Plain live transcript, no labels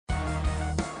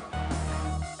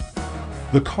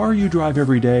The car you drive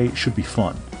every day should be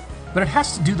fun. But it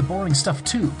has to do the boring stuff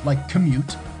too, like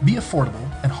commute, be affordable,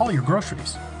 and haul your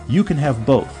groceries. You can have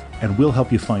both, and we'll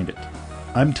help you find it.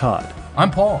 I'm Todd.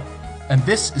 I'm Paul, and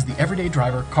this is the Everyday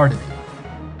Driver Car Debate.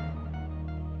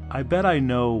 I bet I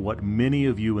know what many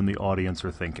of you in the audience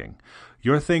are thinking.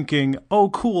 You're thinking, oh,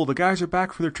 cool, the guys are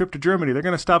back for their trip to Germany. They're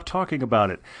going to stop talking about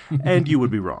it. And you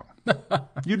would be wrong.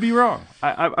 You'd be wrong.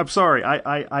 I'm sorry.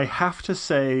 I have to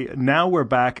say, now we're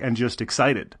back and just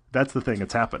excited. That's the thing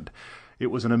that's happened.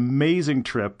 It was an amazing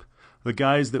trip. The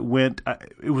guys that went,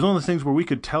 it was one of the things where we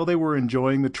could tell they were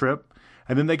enjoying the trip,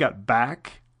 and then they got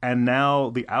back, and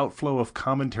now the outflow of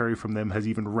commentary from them has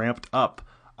even ramped up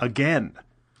again.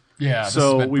 Yeah, this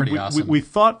has been pretty awesome.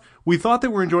 We thought they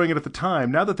were enjoying it at the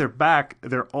time. Now that they're back,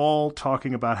 they're all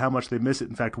talking about how much they miss it.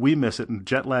 In fact, we miss it, and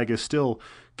jet lag is still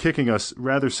kicking us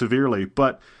rather severely.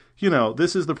 But, you know,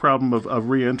 this is the problem of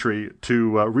re-entry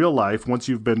to real life once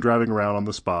you've been driving around on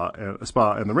the spa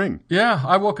and the ring. Yeah,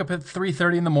 I woke up at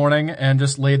 3:30 in the morning and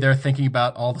just laid there thinking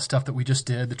about all the stuff that we just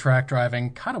did, the track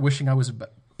driving, kind of wishing I was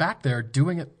back there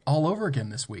doing it all over again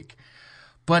this week.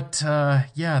 But,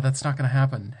 yeah, that's not going to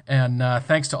happen. And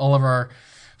thanks to all of our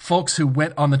folks who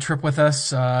went on the trip with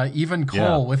us, even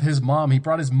Cole with his mom. He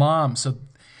brought his mom, so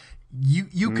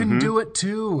you can do it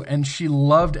too. And she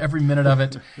loved every minute of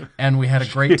it, and we had a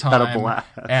great time. Had a blast.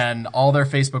 And all their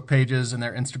Facebook pages and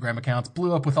their Instagram accounts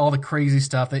blew up with all the crazy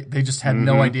stuff. They just had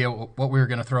no idea what we were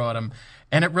going to throw at them.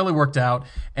 And it really worked out.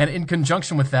 And in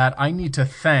conjunction with that, I need to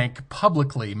thank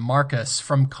publicly Marcus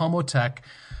from Comotech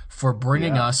for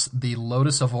bringing us the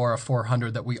Lotus Evora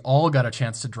 400 that we all got a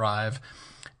chance to drive.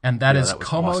 And that is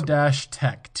como-tech.com.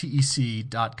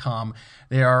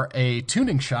 They are a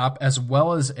tuning shop as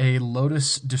well as a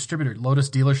Lotus distributor, Lotus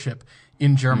dealership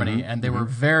in Germany. And they were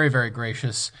very, very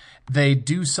gracious. They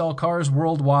do sell cars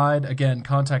worldwide. Again,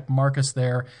 contact Marcus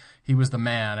there. He was the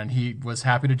man, and he was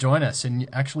happy to join us. And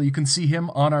actually, you can see him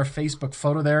on our Facebook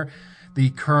photo there. The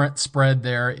current spread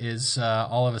there is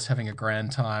all of us having a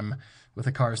grand time with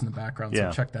the cars in the background,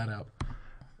 so check that out.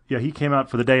 Yeah, he came out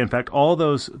for the day. In fact, all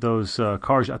those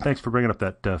cars, thanks for bringing up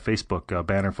that Facebook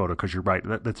banner photo, because you're right.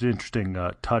 That's an interesting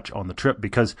touch on the trip,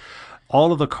 because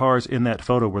all of the cars in that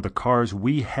photo were the cars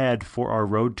we had for our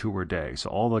road tour day. So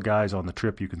all the guys on the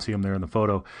trip, you can see them there in the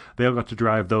photo, they all got to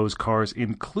drive those cars,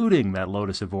 including that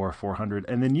Lotus Evora 400.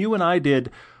 And then you and I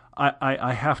did...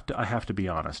 I have to be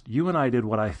honest. You and I did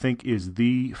what I think is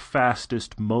the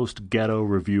fastest, most ghetto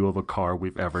review of a car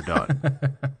we've ever done.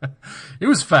 It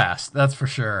was fast, that's for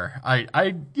sure.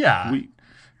 I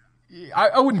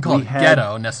wouldn't call it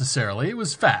ghetto necessarily. It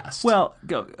was fast. Well,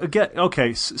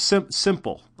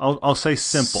 simple. I'll say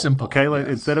simple. Simple. Okay,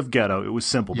 instead of ghetto, it was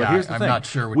simple. Yeah, but here's the thing. I'm not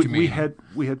sure what you mean.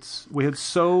 We had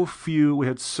so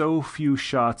few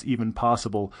shots even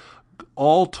possible.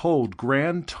 All told,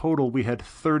 grand total, we had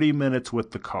 30 minutes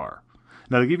with the car.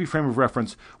 Now, to give you a frame of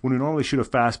reference, when we normally shoot a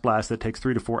fast blast that takes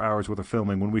 3 to 4 hours worth of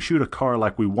filming, when we shoot a car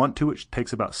like we want to, it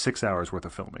takes about 6 hours worth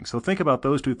of filming. So think about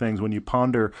those two things when you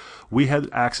ponder. We had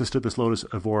access to this Lotus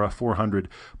Evora 400.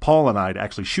 Paul and I, to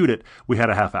actually shoot it, we had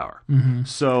a half hour.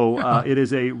 So it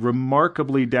is a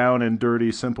remarkably down and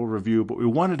dirty, simple review, but we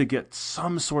wanted to get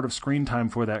some sort of screen time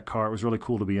for that car. It was really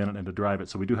cool to be in it and to drive it.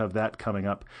 So we do have that coming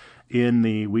up in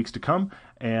the weeks to come,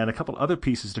 and a couple other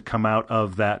pieces to come out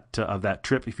of that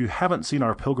trip. If you haven't seen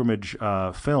our pilgrimage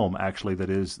film, actually, that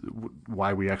is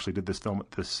why we actually did this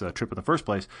trip in the first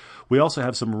place, we also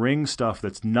have some ring stuff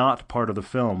that's not part of the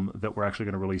film that we're actually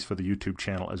going to release for the YouTube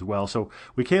channel as well. So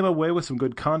we came away with some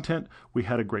good content. We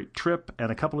had a great trip, and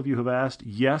a couple of you have asked,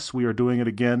 yes, we are doing it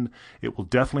again. It will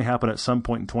definitely happen at some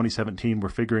point in 2017. We're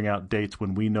figuring out dates.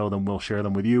 When we know them, we'll share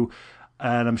them with you.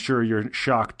 And I'm sure you're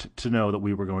shocked to know that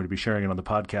we were going to be sharing it on the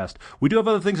podcast. We do have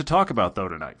other things to talk about, though,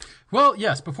 tonight. Well,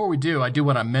 yes, before we do, I do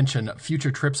want to mention future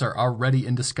trips are already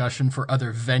in discussion for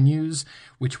other venues,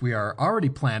 which we are already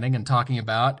planning and talking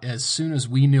about. As soon as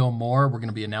we know more, we're going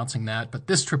to be announcing that. But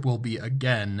this trip will be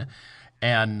again.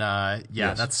 And,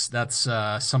 yes. that's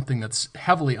something that's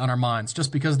heavily on our minds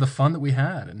just because of the fun that we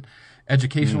had and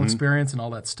educational experience and all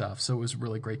that stuff. So it was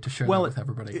really great to share that with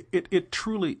everybody. It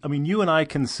truly, I mean, you and I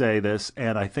can say this,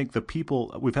 and I think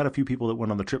we've had a few people that went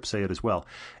on the trip say it as well.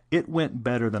 It went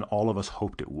better than all of us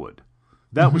hoped it would.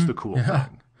 That was the cool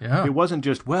thing. Yeah. It wasn't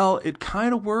just, well, it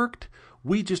kind of worked.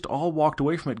 We just all walked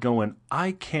away from it going,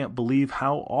 I can't believe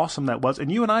how awesome that was. And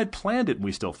you and I had planned it, and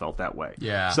we still felt that way.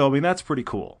 Yeah. So, I mean, that's pretty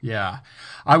cool. Yeah.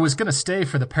 I was going to stay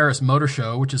for the Paris Motor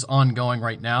Show, which is ongoing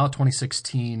right now,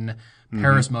 2016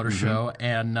 Paris Motor Show,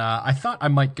 and I thought I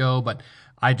might go, but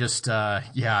I just,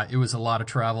 it was a lot of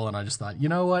travel, and I just thought, you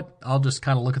know what, I'll just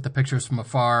kind of look at the pictures from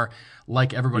afar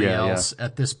like everybody else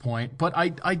at this point. But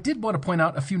I did want to point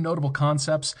out a few notable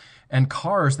concepts and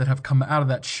cars that have come out of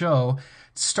that show,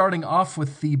 starting off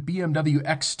with the BMW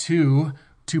X2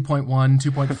 2.1,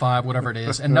 2.5, whatever it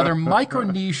is. Another micro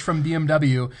niche from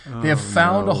BMW. They have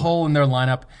found a hole in their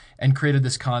lineup and created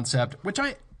this concept, which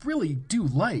I really do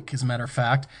like, as a matter of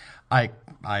fact. I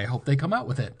hope they come out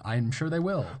with it. I'm sure they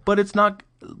will. But it's not.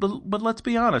 But let's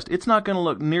be honest. It's not going to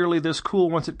look nearly this cool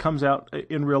once it comes out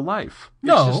in real life.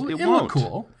 It'll look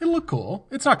cool. It'll look cool.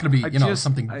 It's not going to be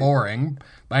something boring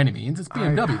by any means. It's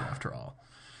BMW after all.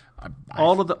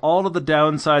 All of the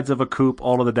downsides of a coupe,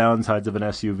 all of the downsides of an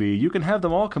SUV, you can have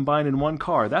them all combined in one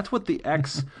car. That's what the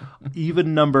X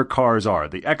even number cars are.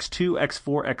 The X2,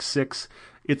 X4, X6.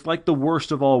 It's like the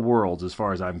worst of all worlds as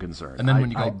far as I'm concerned. And then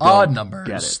when you go odd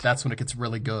numbers, that's when it gets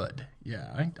really good.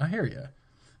 Yeah, I hear you.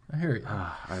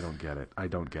 I don't get it. I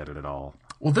don't get it at all.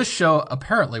 Well, this show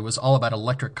apparently was all about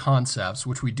electric concepts,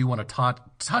 which we do want to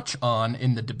touch on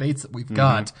in the debates that we've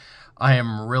got. I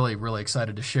am really, really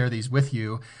excited to share these with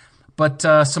you. But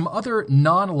some other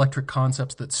non-electric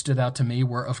concepts that stood out to me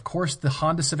were, of course, the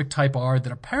Honda Civic Type R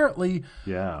that apparently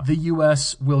the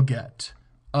U.S. will get.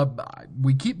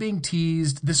 We keep being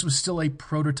teased. This was still a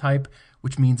prototype,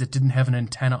 which means it didn't have an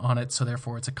antenna on it, so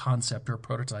therefore it's a concept or a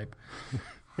prototype.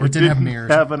 Or it didn't have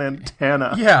mirrors. Have an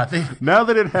antenna. Yeah. Now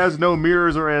that it has no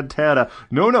mirrors or antenna,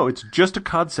 no, it's just a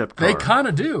concept car. They kind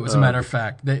of do, as a matter of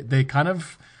fact. They kind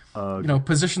of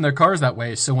position their cars that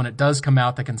way, so when it does come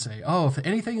out, they can say, oh, if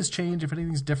anything has changed, if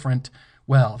anything's different,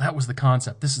 well, that was the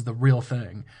concept. This is the real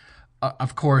thing.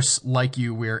 Of course, like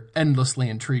you, we're endlessly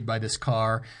intrigued by this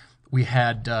car. We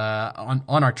had, on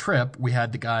our trip, we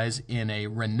had the guys in a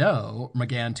Renault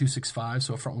Megane 265,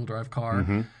 so a front-wheel drive car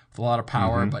with a lot of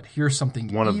power, but here's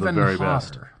something One even of the very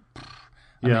hotter.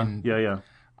 Best.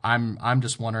 I'm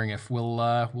just wondering if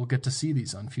we'll get to see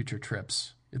these on future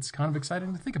trips. It's kind of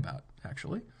exciting to think about,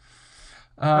 actually.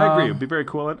 I agree. It'd be very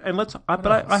cool.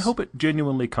 I hope it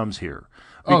genuinely comes here.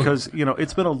 Because,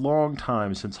 it's been a long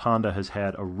time since Honda has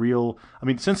had a real...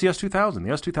 since the S2000. The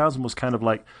S2000 was kind of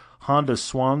like Honda's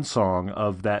swan song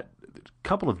of that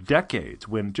couple of decades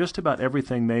when just about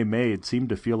everything they made seemed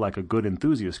to feel like a good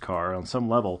enthusiast car on some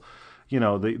level.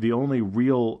 The only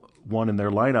real one in their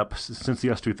lineup since the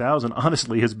S2000,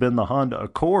 honestly, has been the Honda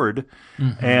Accord.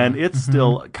 And it's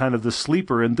still kind of the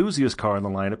sleeper enthusiast car in the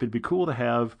lineup. It'd be cool to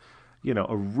have...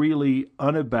 a really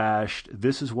unabashed,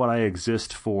 this is what I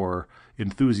exist for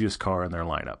enthusiast car in their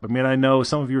lineup. I know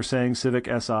some of you are saying Civic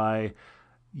Si.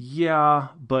 Yeah,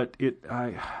 but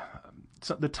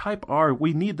so the Type R,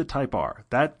 we need the Type R.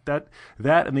 That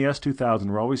and the S2000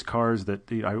 were always cars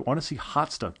that I want to see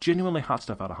hot stuff, genuinely hot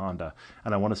stuff out of Honda,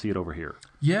 and I want to see it over here.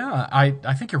 Yeah, I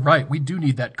think you're right. We do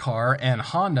need that car, and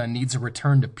Honda needs a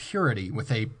return to purity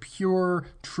with a pure,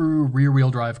 true rear-wheel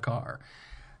drive car.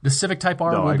 The Civic Type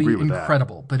R will be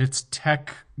incredible, but it's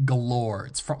tech galore.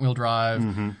 It's front-wheel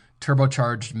drive,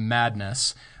 turbocharged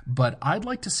madness. But I'd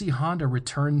like to see Honda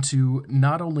return to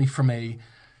not only from a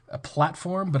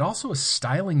platform, but also a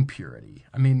styling purity.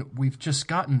 We've just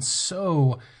gotten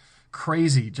so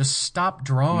crazy. Just stop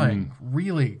drawing.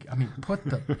 Really. Put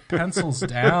the pencils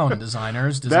down,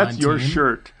 designers, design That's your team.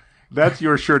 Shirt. That's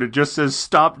your shirt. It just says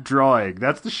 "Stop Drawing."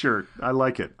 That's the shirt. I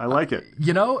like it.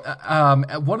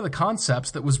 One of the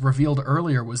concepts that was revealed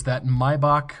earlier was that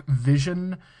Maybach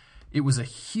Vision. It was a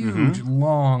huge,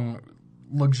 long,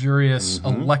 luxurious,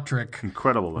 electric,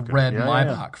 incredible looking red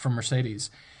Maybach from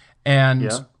Mercedes. And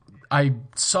I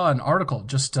saw an article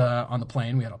just on the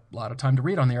plane. We had a lot of time to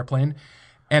read on the airplane.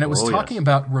 And it was talking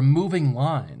about removing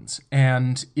lines.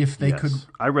 And if they could...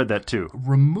 I read that too.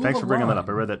 Thanks for bringing that up.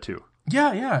 I read that too.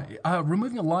 Yeah.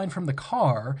 Removing a line from the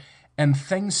car and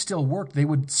things still work, they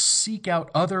would seek out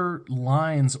other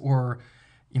lines or,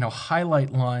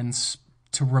 highlight lines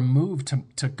to remove,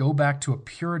 to go back to a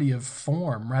purity of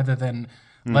form rather than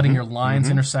letting your lines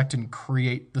intersect and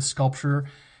create the sculpture.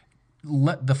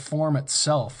 Let the form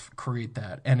itself create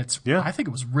that. And I think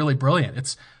it was really brilliant.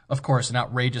 It's, of course, an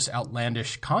outrageous,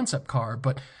 outlandish concept car,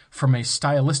 but from a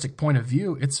stylistic point of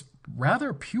view, it's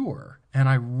rather pure. And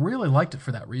I really liked it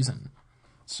for that reason.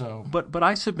 So, but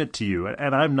I submit to you,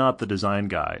 and I'm not the design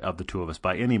guy of the two of us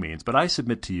by any means, but I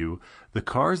submit to you, the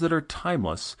cars that are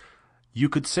timeless, you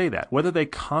could say that. Whether they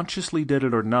consciously did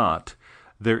it or not,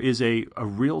 there is a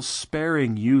real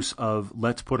sparing use of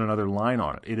let's put another line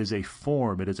on it. It is a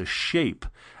form, it is a shape,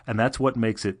 and that's what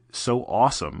makes it so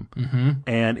awesome.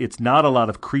 And it's not a lot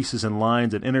of creases and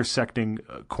lines and intersecting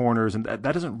corners, and that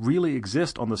doesn't really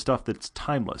exist on the stuff that's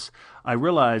timeless. I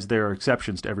realize there are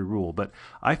exceptions to every rule, but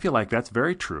I feel like that's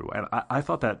very true. And I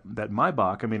thought that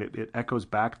Maybach, I mean, it echoes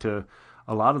back to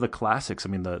a lot of the classics. I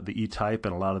mean, the E-Type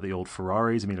and a lot of the old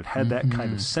Ferraris. I mean, it had that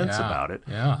kind of sense about it,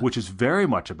 which is very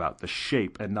much about the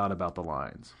shape and not about the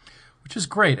lines. Which is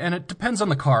great. And it depends on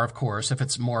the car, of course. If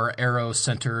it's more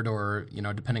aero-centered or,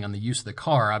 depending on the use of the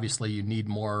car, obviously you need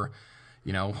more,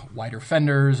 wider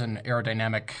fenders and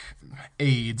aerodynamic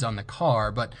aids on the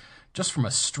car. But just from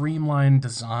a streamlined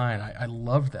design, I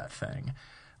love that thing.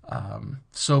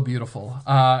 So beautiful.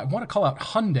 I want to call out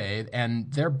Hyundai,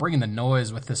 and they're bringing the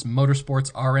noise with this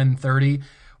Motorsports RN30,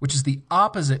 which is the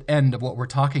opposite end of what we're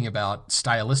talking about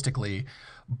stylistically.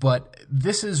 But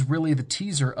this is really the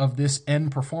teaser of this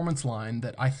end performance line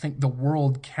that I think the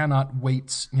world cannot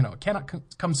wait, cannot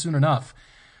come soon enough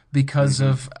because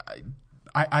of,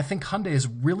 I think Hyundai is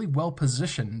really well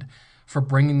positioned for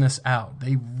bringing this out.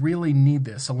 They really need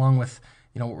this, along with,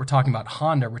 what we're talking about,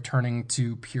 Honda returning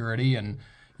to purity and,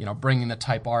 bringing the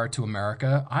Type R to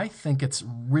America. I think it's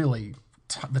really,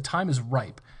 the time is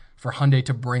ripe for Hyundai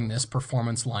to bring this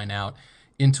performance line out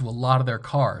into a lot of their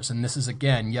cars. And this is,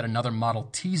 again, yet another model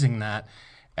teasing that,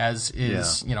 as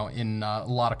is, in a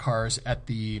lot of cars at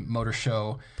the motor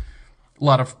show. A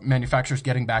lot of manufacturers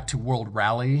getting back to World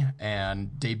Rally and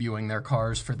debuting their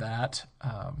cars for that.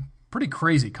 Pretty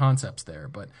crazy concepts there,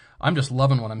 but I'm just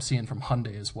loving what I'm seeing from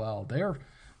Hyundai as well.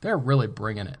 They're really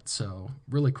bringing it, so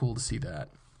really cool to see that.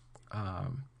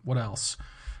 What else?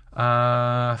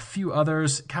 A few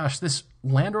others. Gosh, this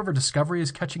Land Rover Discovery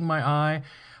is catching my eye.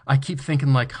 I keep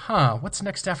thinking like, what's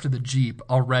next after the Jeep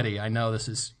already? I know this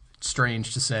is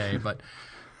strange to say, but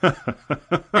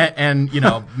and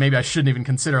maybe I shouldn't even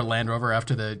consider Land Rover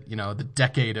after the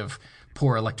decade of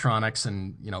poor electronics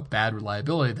and bad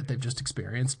reliability that they've just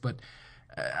experienced. But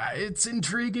it's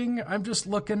intriguing. I'm just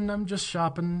looking. I'm just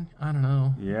shopping. I don't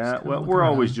know. Yeah, well, we're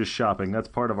always just shopping. That's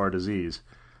part of our disease.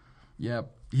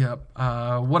 Yep.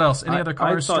 What else? Any other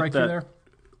cars strike you there?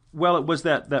 Well, it was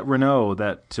that Renault,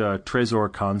 that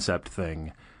Trésor concept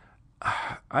thing.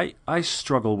 I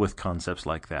struggle with concepts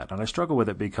like that, and I struggle with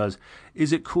it because,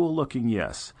 is it cool looking?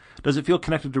 Yes. Does it feel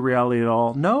connected to reality at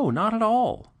all? No, not at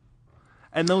all.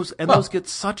 And those get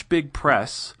such big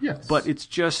press. Yes. But it's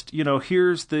just,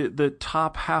 here's the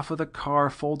top half of the car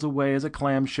folds away as a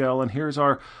clamshell, and here's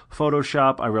our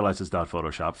Photoshop. I realize it's not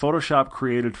Photoshop. Photoshop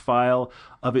created file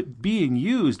of it being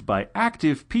used by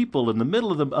active people in the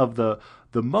middle of the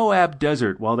Moab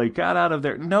desert while they got out of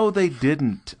there. No, they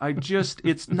didn't.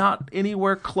 It's not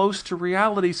anywhere close to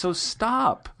reality, so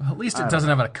stop. Well, at least it doesn't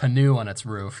have a canoe on its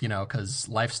roof, because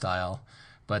lifestyle.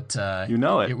 But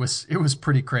it was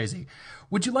pretty crazy.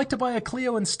 Would you like to buy a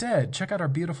Clio instead? Check out our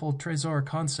beautiful Trésor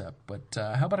concept. But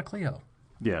how about a Clio?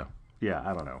 Yeah,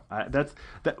 I don't know.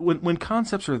 When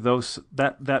concepts are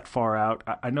that far out,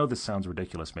 I know this sounds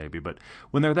ridiculous maybe, but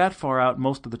when they're that far out,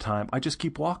 most of the time, I just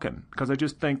keep walking because I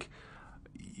just think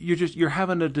you're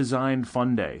having a design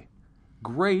fun day.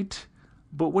 Great,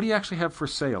 but what do you actually have for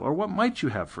sale, or what might you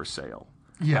have for sale?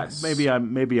 Yes, maybe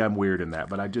I'm weird in that,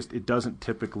 but it doesn't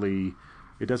typically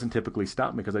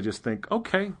stop me because I just think,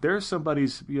 okay, there's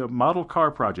somebody's model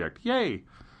car project. Yay.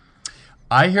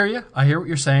 I hear you. I hear what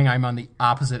you're saying. I'm on the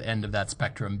opposite end of that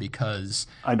spectrum because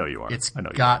I know you are. It's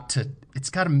got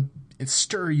to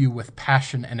stir you with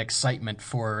passion and excitement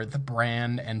for the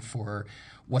brand and for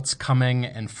what's coming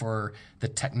and for the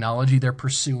technology they're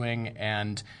pursuing,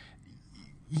 and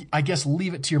I guess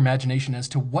leave it to your imagination as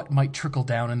to what might trickle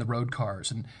down in the road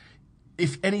cars. And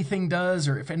if anything does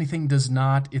or if anything does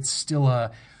not, it's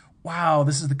still wow,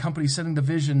 this is the company setting the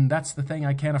vision. That's the thing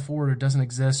I can't afford or doesn't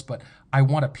exist, but I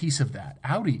want a piece of that.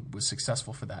 Audi was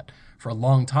successful for that for a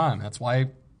long time. That's why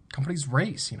companies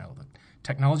race, the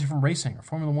technology from racing or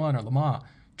Formula One or Le Mans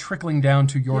trickling down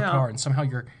to your car, and somehow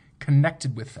you're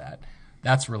connected with that.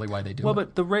 That's really why they do it. Well,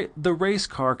 but the race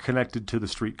car connected to the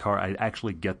street car, I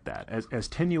actually get that. As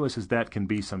tenuous as that can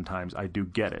be sometimes, I do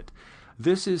get it.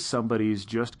 This is somebody's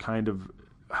just kind of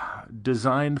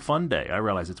designed fun day. I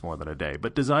realize it's more than a day,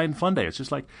 but designed fun day. It's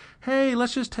just like, hey,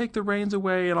 let's just take the reins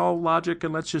away and all logic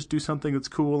and let's just do something that's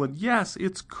cool. And yes,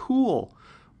 it's cool,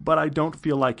 but I don't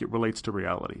feel like it relates to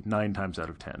reality 9 times out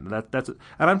of 10. That's it.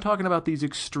 And I'm talking about these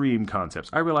extreme concepts.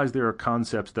 I realize there are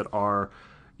concepts that are,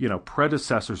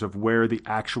 predecessors of where the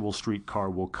actual street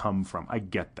car will come from. I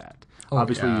get that.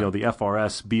 Obviously, the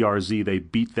FRS, BRZ, they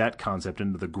beat that concept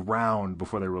into the ground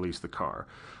before they released the car.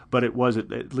 But it was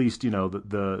at least,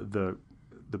 the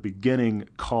the beginning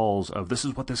calls of this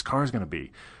is what this car is going to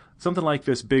be. Something like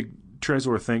this big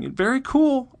Trezor thing, very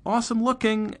cool, awesome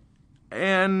looking,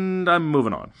 and I'm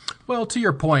moving on. Well, to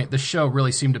your point, the show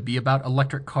really seemed to be about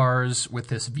electric cars with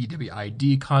this VW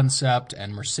ID concept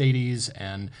and Mercedes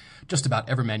and just about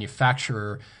every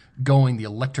manufacturer going the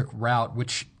electric route,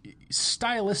 which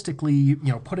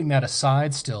stylistically, putting that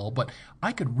aside still, but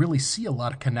I could really see a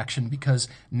lot of connection because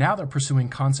now they're pursuing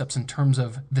concepts in terms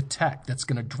of the tech that's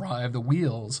going to drive the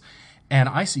wheels. And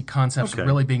I see concepts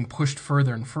really being pushed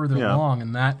further and further along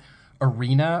in that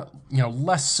arena,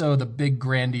 less so the big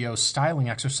grandiose styling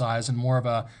exercise and more of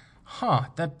a,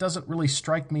 that doesn't really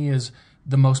strike me as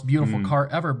the most beautiful car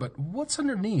ever, but what's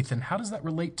underneath and how does that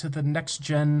relate to the next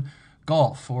gen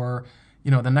Golf or,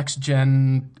 the next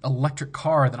gen electric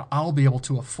car that I'll be able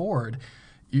to afford?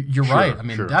 You're right. I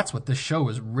mean, that's what this show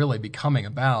is really becoming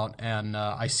about, and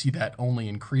I see that only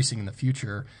increasing in the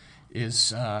future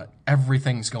is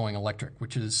everything's going electric,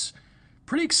 which is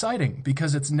pretty exciting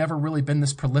because it's never really been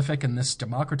this prolific and this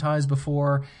democratized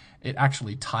before. It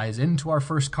actually ties into our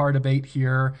first car debate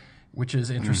here, which is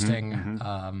interesting.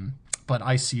 But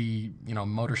I see,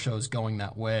 motor shows going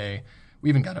that way. We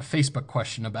even got a Facebook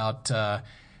question about,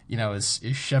 is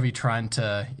Chevy trying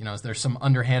to, is there some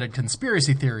underhanded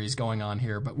conspiracy theories going on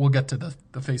here? But we'll get to the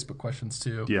Facebook questions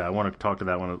too. Yeah, I want to talk to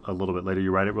that one a little bit later.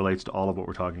 You're right, it relates to all of what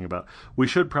we're talking about. We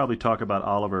should probably talk about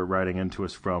Oliver writing into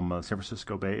us from San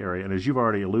Francisco Bay Area. And as you've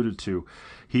already alluded to,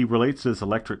 he relates to this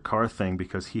electric car thing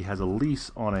because he has a lease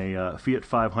on a Fiat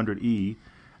 500e,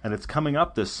 and it's coming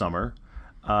up this summer.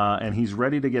 And he's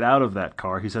ready to get out of that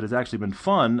car. He said it's actually been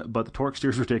fun, but the torque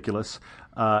steer is ridiculous,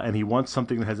 and he wants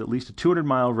something that has at least a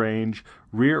 200-mile range,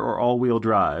 rear or all-wheel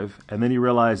drive, and then he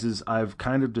realizes I've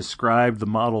kind of described the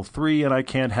Model 3 and I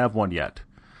can't have one yet.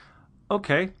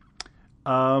 Okay.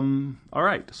 All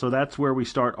right. So that's where we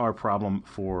start our problem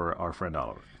for our friend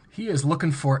Oliver. He is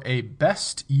looking for a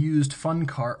best used fun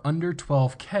car under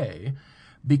 $12K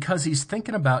because he's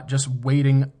thinking about just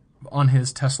waiting on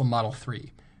his Tesla Model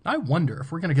 3. I wonder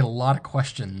if we're going to get a lot of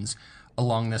questions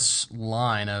along this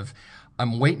line of,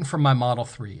 I'm waiting for my Model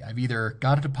 3. I've either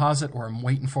got a deposit or I'm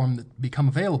waiting for them to become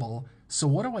available. So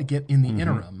what do I get in the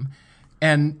interim?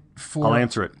 And I'll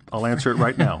answer it. I'll answer it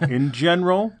right now. In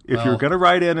general, if you're going to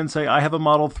write in and say, I have a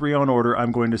Model 3 on order,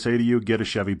 I'm going to say to you, get a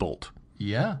Chevy Bolt.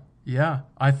 Yeah.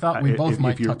 I thought we both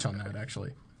might touch on that,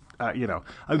 actually.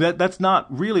 That's not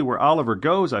really where Oliver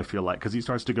goes, I feel like, because he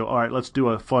starts to go, all right, let's do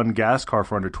a fun gas car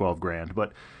for under $12,000.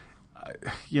 But,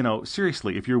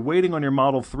 seriously, if you're waiting on your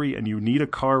Model 3 and you need a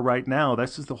car right now,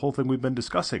 that's just the whole thing we've been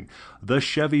discussing. The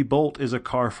Chevy Bolt is a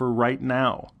car for right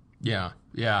now. Yeah.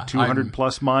 200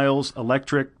 plus miles,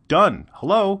 electric, done.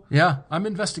 Hello? Yeah, I'm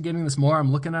investigating this more.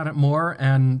 I'm looking at it more,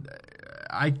 and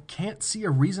I can't see a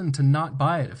reason to not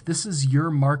buy it. If this is your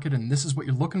market and this is what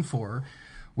you're looking for,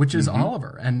 which is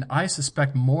Oliver. And I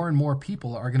suspect more and more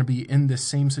people are going to be in this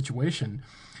same situation.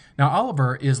 Now,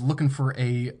 Oliver is looking for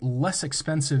a less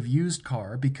expensive used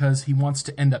car because he wants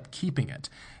to end up keeping it.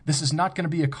 This is not going to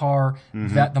be a car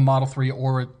that the Model 3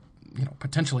 or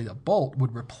potentially the Bolt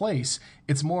would replace.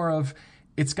 It's more of,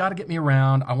 it's got to get me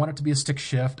around. I want it to be a stick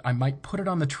shift. I might put it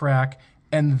on the track.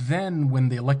 And then when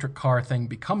the electric car thing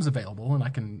becomes available and I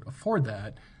can afford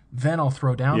that, then I'll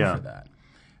throw down for that.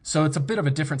 So it's a bit of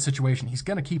a different situation. He's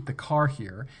going to keep the car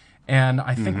here. And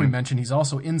I think we mentioned he's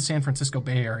also in San Francisco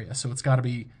Bay Area. So it's got to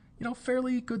be,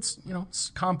 fairly good,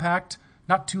 compact,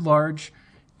 not too large,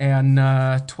 and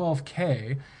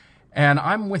 $12K. And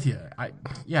I'm with you.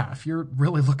 If you're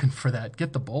really looking for that,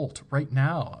 get the Bolt right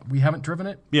now. We haven't driven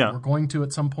it. Yeah. We're going to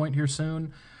at some point here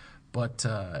soon. But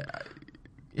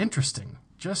interesting.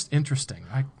 Just interesting.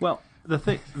 The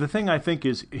thing I think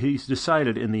is he's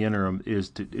decided in the interim is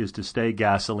to stay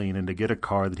gasoline and to get a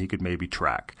car that he could maybe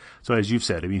track. So as you've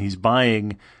said, I mean, he's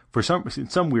buying in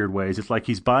some weird ways. It's like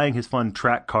he's buying his fun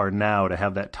track car now to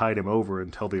have that tide him over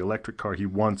until the electric car he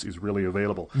wants is really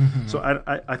available. So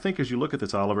I think as you look at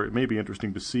this, Oliver, it may be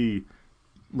interesting to see.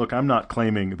 Look, I'm not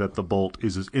claiming that the Bolt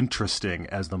is as interesting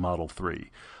as the Model 3,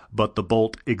 but the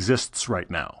Bolt exists right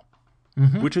now.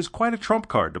 Which is quite a trump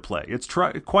card to play. It's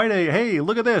quite a, hey,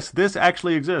 look at this. This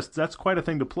actually exists. That's quite a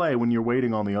thing to play when you're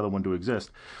waiting on the other one to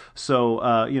exist.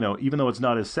 So, even though it's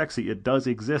not as sexy, it does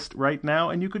exist right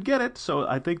now, and you could get it. So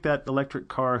I think that electric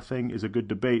car thing is a good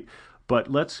debate.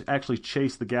 But let's actually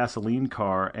chase the gasoline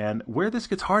car. And where this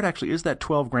gets hard actually is that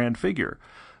 $12,000 figure.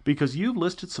 Because you've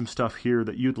listed some stuff here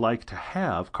that you'd like to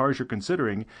have, cars you're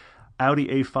considering. Audi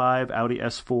A5, Audi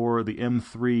S4, the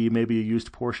M3, maybe a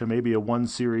used Porsche, maybe a 1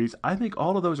 Series. I think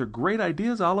all of those are great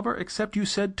ideas, Oliver, except you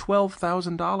said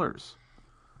 $12,000.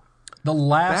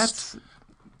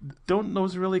 don't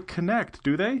those really connect,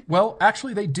 do they? Well,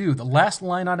 actually they do. The last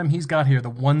line item he's got here, the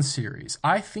 1 Series,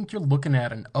 I think you're looking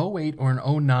at an '08 or an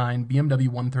 '09 BMW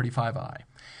 135i.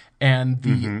 And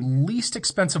the least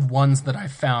expensive ones that I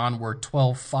found were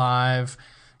 12.5,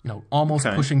 almost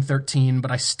pushing 13, but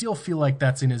I still feel like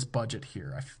that's in his budget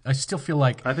here. I still feel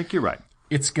like I think you're right.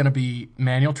 It's going to be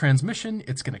manual transmission.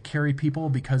 It's going to carry people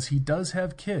because he does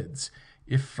have kids.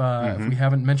 If we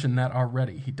haven't mentioned that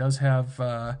already, he does have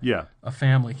a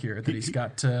family here that he's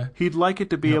got to. He'd like it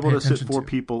to be able to sit 4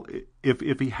 people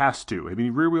if he has to. I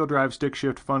mean, rear-wheel drive, stick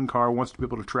shift, fun car, wants to be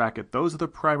able to track it. Those are the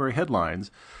primary headlines.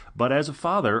 But as a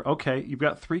father, okay, you've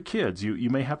got 3 kids. You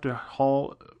may have to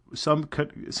haul some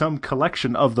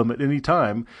collection of them at any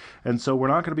time, and so we're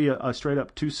not going to be a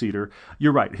straight-up 2-seater.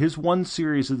 You're right. His 1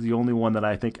 Series is the only one that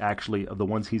I think actually, of the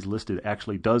ones he's listed,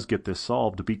 actually does get this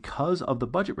solved because of the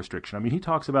budget restriction. I mean, he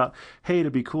talks about, hey,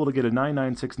 it'd be cool to get a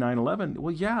 996 911.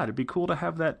 Well, yeah, it'd be cool to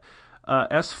have that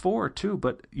S4 too,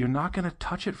 but you're not going to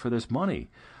touch it for this money.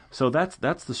 So that's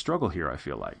the struggle here, I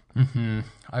feel like.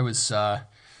 I was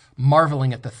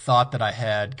marveling at the thought that I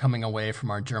had coming away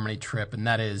from our Germany trip, and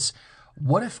that is,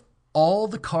 what if all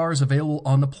the cars available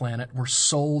on the planet were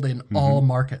sold in all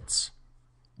markets?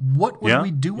 What would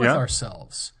we do with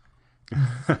ourselves?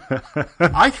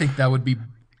 I think that would be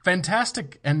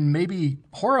fantastic and maybe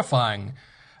horrifying.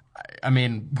 I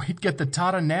mean, we'd get the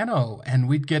Tata Nano, and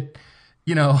we'd get,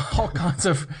 all kinds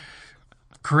of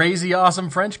crazy, awesome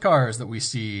French cars that we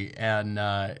see. And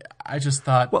I just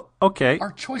thought, well, okay,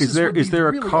 our choices is would be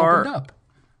there really a car? opened up.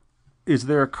 Is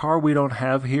there a car we don't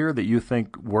have here that you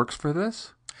think works for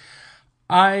this?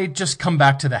 I just come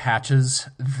back to the hatches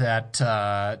that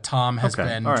Tom has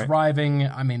been driving.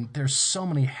 I mean, there's so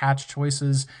many hatch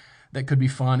choices that could be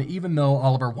fun, even though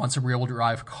Oliver wants a rear-wheel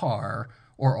drive car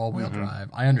or all-wheel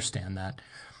drive. I understand that.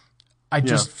 I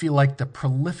just feel like the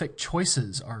prolific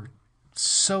choices are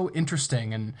so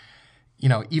interesting. And,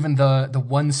 even the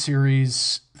 1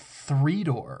 Series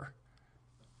 3-door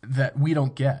that we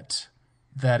don't get.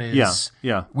 That is,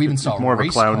 we even saw more a race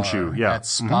of a clown car shoe, at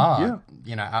Spa.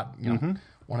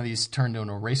 One of these turned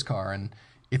into a race car, and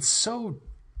it's so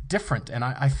different. And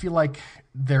I feel like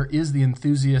there is the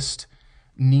enthusiast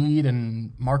need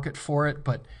and market for it,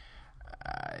 but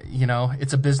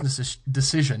it's a business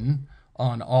decision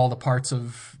on all the parts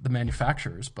of the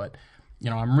manufacturers. But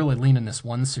I'm really leaning this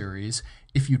 1 Series.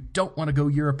 If you don't want to go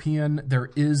European, there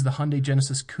is the Hyundai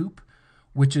Genesis Coupe,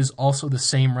 which is also the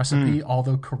same recipe,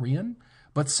 although Korean.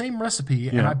 But same recipe,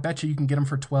 and I bet you can get them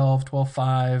for 12,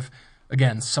 12.5,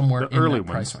 again, somewhere in that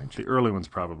price range. The early ones,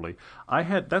 probably.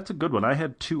 That's a good one. I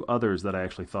had 2 others that I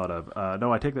actually thought of.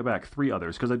 No, I take that back, 3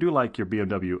 others, because I do like your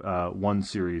BMW 1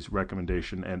 Series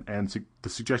recommendation and the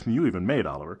suggestion you even made,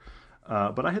 Oliver.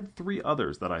 But I had 3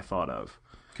 others that I thought of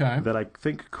that I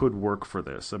think could work for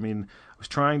this. I mean, I was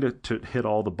trying to hit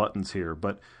all the buttons here,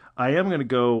 but I am going to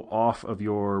go off of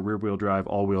your rear-wheel drive,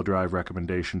 all-wheel drive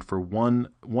recommendation for one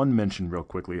mention real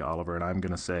quickly, Oliver, and I'm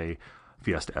going to say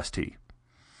Fiesta ST.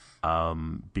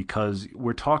 Because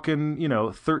we're talking,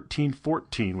 13,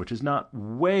 14, which is not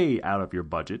way out of your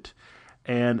budget,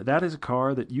 and that is a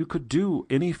car that you could do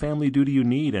any family duty you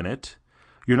need in it.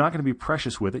 You're not going to be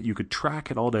precious with it. You could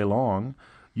track it all day long.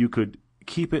 You could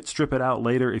keep it, strip it out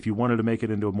later if you wanted to make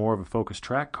it into more of a focused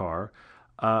track car.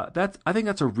 I think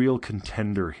that's a real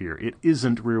contender here. It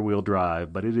isn't rear-wheel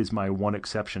drive, but it is my one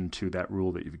exception to that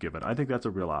rule that you've given. I think that's a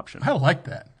real option. I like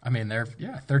that. I mean, they're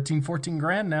 13, 14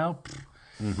 grand now.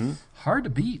 Hard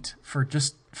to beat for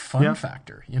just fun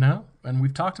factor, And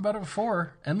we've talked about it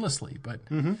before endlessly, but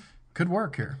could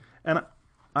work here. And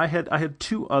I had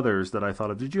 2 others that I thought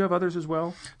of. Did you have others as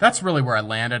well? That's really where I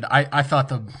landed. I thought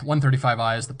the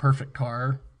 135i is the perfect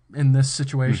car in this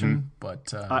situation,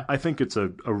 but I think it's a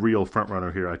real front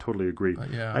runner here. I totally agree.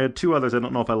 Yeah. I had 2 others. I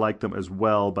don't know if I like them as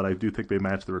well, but I do think they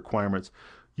match the requirements.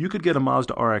 You could get a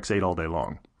Mazda RX-8 all day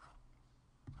long.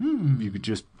 You could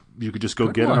just go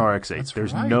get an RX-8.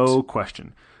 There's no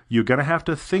question. You're going to have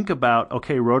to think about,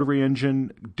 okay, rotary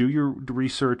engine, do your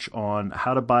research on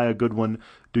how to buy a good one,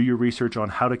 do your research on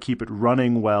how to keep it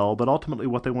running well, but ultimately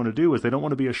what they want to do is they don't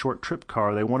want to be a short trip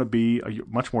car. They want to be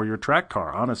much more your track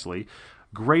car, honestly.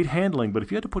 Great handling, but if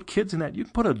you had to put kids in that, you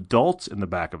can put adults in the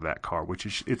back of that car, which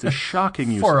is it's a shocking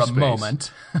use for of a space.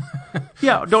 moment.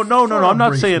 No. I'm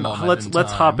not saying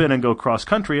let's hop in and go cross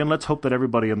country and let's hope that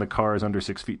everybody in the car is under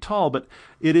 6 feet tall, but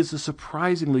it is a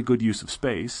surprisingly good use of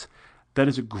space. That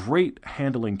is a great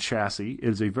handling chassis. It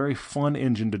is a very fun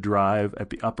engine to drive at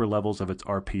the upper levels of its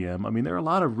RPM. I mean, there are a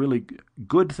lot of really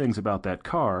good things about that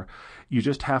car. You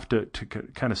just have to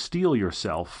kind of steel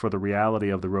yourself for the reality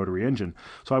of the rotary engine.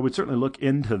 So I would certainly look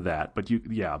into that. But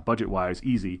budget-wise,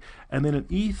 easy. And then an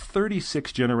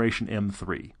E36 generation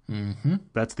M3. Mm-hmm.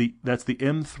 That's the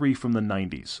M3 from the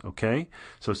 90s, okay?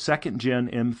 So second gen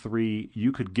M3,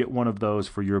 you could get one of those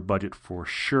for your budget for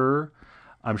sure.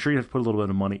 I'm sure you have to put a little bit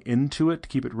of money into it to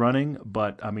keep it running,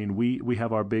 but I mean, we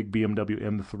have our big BMW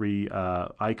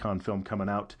M3 Icon film coming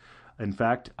out. In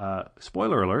fact,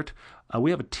 spoiler alert,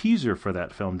 we have a teaser for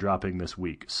that film dropping this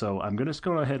week. So I'm going to just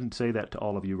go ahead and say that to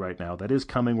all of you right now. That is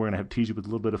coming. We're going to have a teaser with a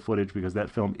little bit of footage because that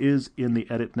film is in the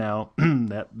edit now.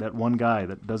 that one guy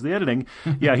that does the editing,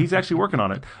 yeah, he's actually working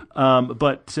on it.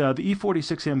 But the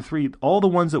E46 M3, all the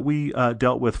ones that we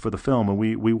dealt with for the film, and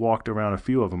we walked around a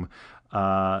few of them,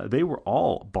 they were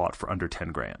all bought for under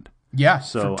 10 grand. Yeah,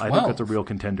 so for 12. I think that's a real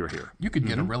contender here. You could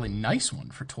get a really nice one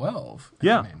for 12.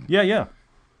 Yeah, I mean, yeah.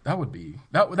 That would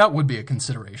be a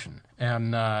consideration,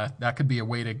 and that could be a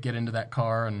way to get into that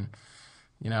car. And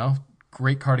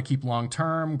great car to keep long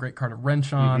term, great car to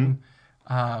wrench on.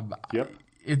 Yep.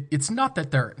 It's not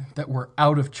that we're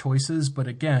out of choices, but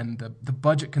again, the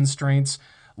budget constraints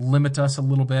limit us a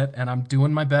little bit, and I'm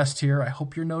doing my best here. I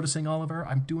hope you're noticing, Oliver.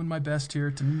 I'm doing my best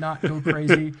here to not go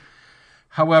crazy.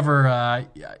 However, I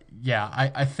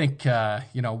think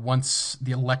once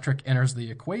the electric enters the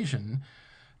equation,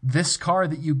 this car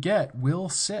that you get will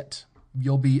sit.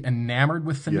 You'll be enamored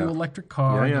with the new electric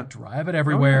car. Yeah. You drive it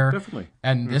everywhere. Oh, yeah, definitely.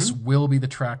 And this will be the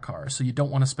track car. So you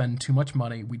don't want to spend too much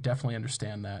money. We definitely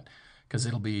understand that because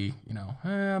it'll be,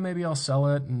 maybe I'll sell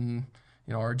it and,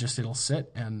 or just it'll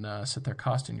sit and sit there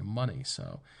costing you money.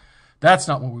 So that's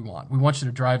not what we want. We want you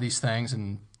to drive these things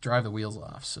and drive the wheels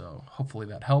off. So hopefully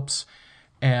that helps.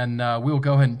 And we'll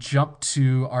go ahead and jump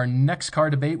to our next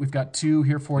car debate. We've got two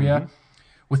here for you.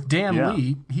 With Dan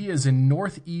Lee, he is in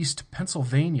Northeast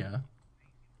Pennsylvania.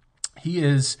 He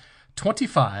is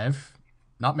 25,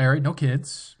 not married, no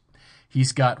kids.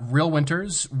 He's got real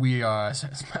winters. As a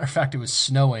matter of fact, it was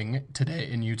snowing today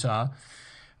in Utah.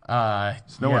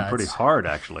 Snowing pretty hard,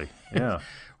 actually. Yeah.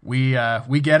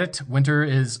 We get it. Winter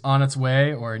is on its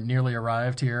way or nearly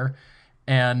arrived here.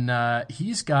 And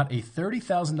he's got a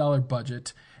 $30,000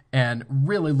 budget and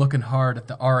really looking hard at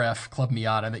the RF Club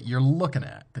Miata that you're looking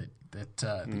at, that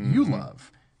you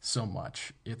love so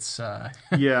much. It's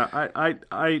yeah, I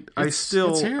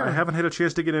haven't had a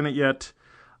chance to get in it yet.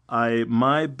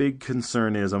 My big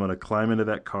concern is I'm going to climb into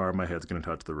that car, my head's going to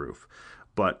touch the roof.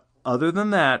 But other than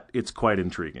that, it's quite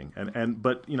intriguing.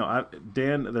 But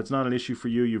Dan, that's not an issue for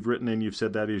you. You've written in, you've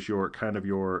said that is your kind of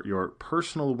your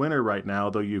personal winner right now,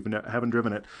 though you haven't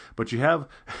driven it. But you have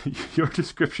your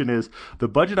description is the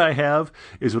budget I have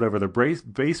is whatever the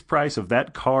base price of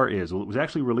that car is. Well, it was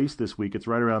actually released this week. It's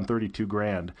right around 32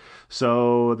 grand.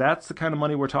 So that's the kind of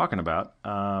money we're talking about.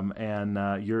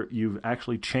 You've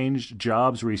actually changed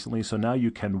jobs recently, so now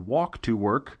you can walk to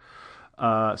work.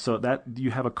 So that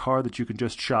you have a car that you can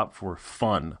just shop for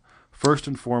fun. First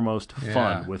and foremost,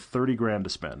 fun with 30 grand to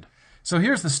spend. So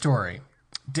here's the story.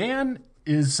 Dan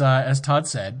is, as Todd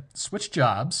said, switched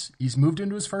jobs. He's moved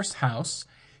into his first house.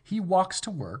 He walks to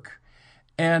work.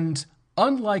 And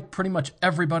unlike pretty much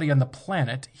everybody on the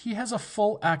planet, he has a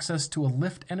full access to a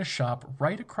lift and a shop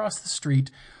right across the street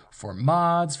for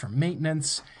mods, for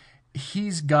maintenance.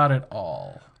 He's got it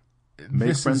all.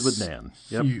 Make friends with Dan.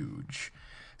 Yep. Huge.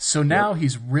 So now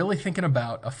he's really thinking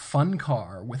about a fun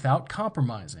car without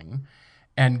compromising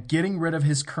and getting rid of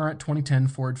his current 2010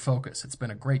 Ford Focus. It's been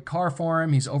a great car for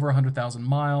him. He's over 100,000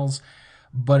 miles,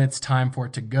 but it's time for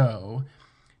it to go.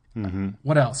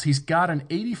 What else? He's got an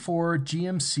 84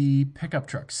 GMC pickup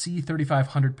truck,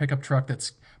 C3500 pickup truck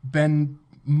that's been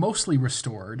mostly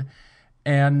restored.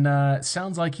 And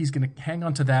sounds like he's going to hang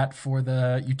on to that for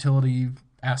the utility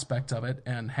aspect of it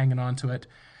and hanging on to it.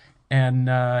 And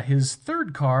his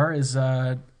third car is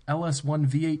a LS1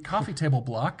 V8 coffee table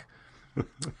block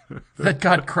that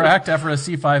got cracked after a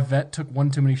C5 vet took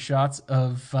one too many shots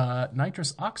of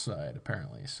nitrous oxide,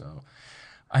 apparently. So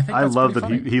I think that's love that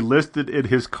funny. he listed in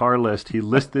his car list. He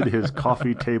listed his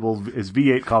coffee table, his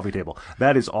V8 coffee table.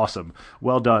 That is awesome.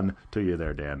 Well done to you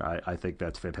there, Dan. I think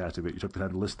that's fantastic that you took the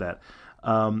time to list that.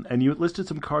 And you listed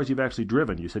some cars you've actually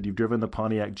driven. You said you've driven the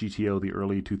Pontiac GTO, the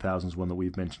early 2000s one that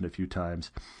we've mentioned a few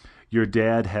times. Your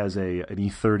dad has an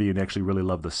E30 and actually really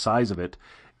loved the size of it.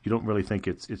 You don't really think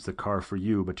it's the car for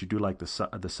you, but you do like the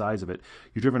size of it.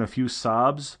 You've driven a few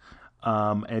Saabs,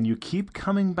 and you keep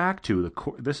coming back to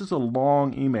this is a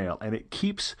long email, and it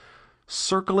keeps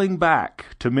circling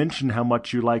back to mention how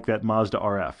much you like that Mazda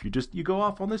RF. You go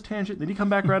off on this tangent, then you come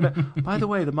back around to, by the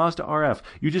way, the Mazda RF.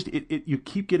 You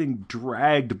keep getting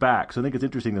dragged back. So I think it's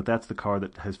interesting that that's the car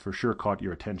that has for sure caught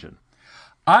your attention.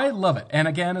 I love it. And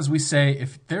again, as we say,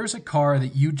 if there's a car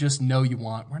that you just know you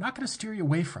want, we're not going to steer you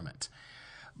away from it.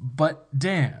 But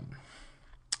Dan,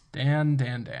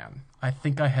 I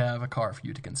think I have a car for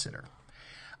you to consider.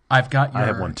 I've got I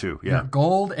have one too, yeah. Your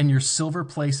gold and your silver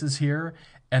places here,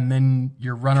 and then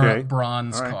your runner-up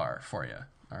bronze car for you.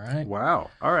 All right?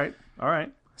 Wow. All right.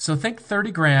 So think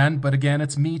 30 grand, but again,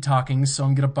 it's me talking, so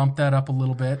I'm going to bump that up a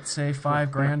little bit, say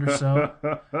 5 grand or so.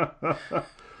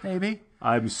 Maybe.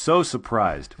 I'm so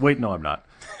surprised. Wait, no, I'm not.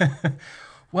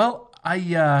 Well,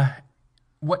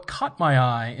 what caught my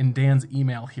eye in Dan's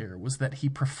email here was that he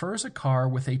prefers a car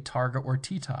with a Targa or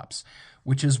T-tops,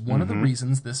 which is one of the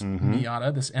reasons this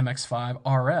Miata, this MX-5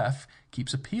 RF,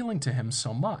 keeps appealing to him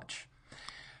so much.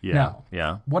 Now,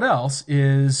 what else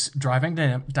is driving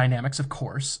dynamics, of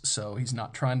course, so he's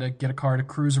not trying to get a car to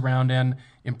cruise around in,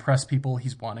 impress people.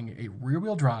 He's wanting a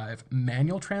rear-wheel drive,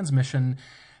 manual transmission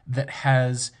that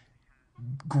has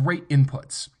great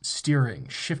inputs, steering,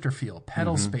 shifter feel,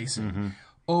 pedal spacing,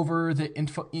 over the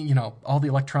info, all the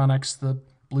electronics, the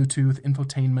Bluetooth,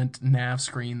 infotainment, nav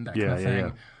screen, that kind of thing.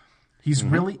 Yeah. He's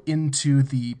really into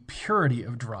the purity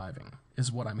of driving,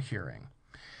 is what I'm hearing.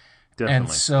 Definitely.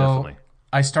 And so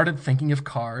I started thinking of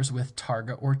cars with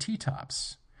Targa or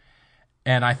T-tops.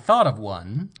 And I thought of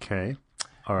one. Okay.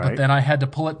 All right. But then I had to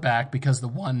pull it back because the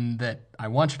one that I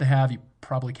want you to have, you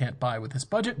probably can't buy with this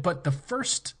budget. But the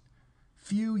first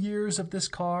few years of this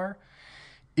car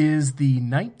is the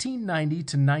 1990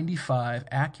 to 95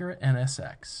 Acura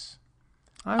NSX.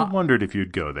 I wondered if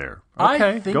you'd go there. Okay,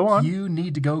 I think go on. You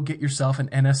need to go get yourself an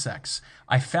NSX.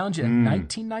 I found you in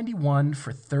 1991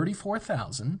 for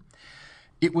 $34,000.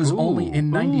 It was only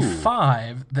in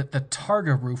 95 that the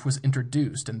Targa roof was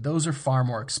introduced, and those are far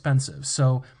more expensive.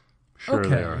 So, sure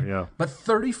they are, yeah. But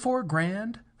 34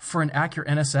 grand for an Acura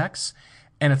NSX,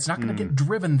 and it's not going to get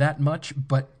driven that much,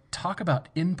 but talk about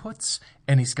inputs,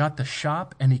 and he's got the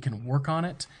shop, and he can work on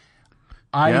it.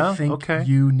 I think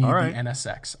you need the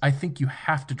NSX. I think you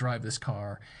have to drive this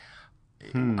car.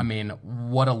 I mean,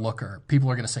 what a looker. People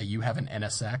are going to say, you have an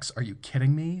NSX? Are you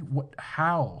kidding me? What?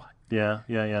 How?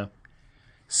 Yeah.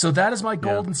 So that is my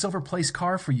gold and silver place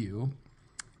car for you.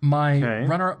 My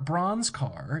runner-up bronze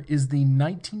car is the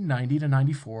 1990 to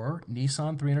 94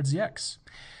 Nissan 300ZX.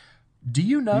 Do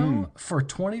you know for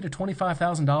 $20,000 to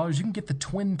 $25,000 you can get the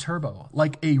twin turbo,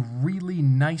 like a really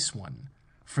nice one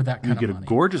for that kind of money? You get a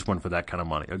gorgeous one for that kind of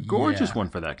money. A gorgeous one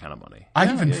for that kind of money.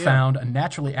 I even found a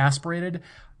naturally aspirated.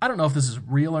 I don't know if this is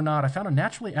real or not. I found a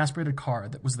naturally aspirated car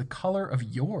that was the color of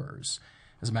yours.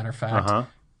 As a matter of fact,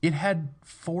 it had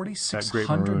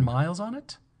 4,600 miles on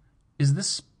it. Is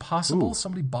this possible?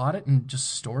 Somebody bought it and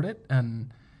just stored it,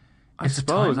 and I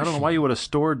suppose. I don't know why you would have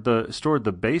stored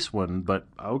the base one, but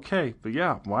okay. But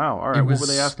yeah, wow. All right, what were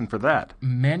they asking for that?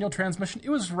 Manual transmission.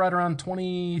 It was right around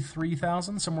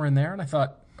 23,000, somewhere in there. And I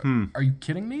thought, are you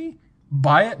kidding me?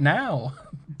 Buy it now.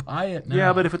 Buy it now.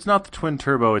 Yeah, but if it's not the twin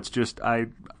turbo, it's just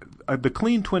the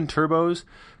clean twin turbos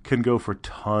can go for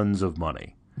tons of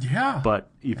money. Yeah.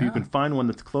 But if you can find one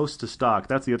that's close to stock,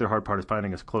 that's the other hard part, is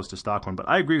finding a close to stock one. But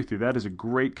I agree with you. That is a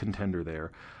great contender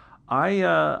there.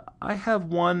 I have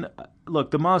one. Look,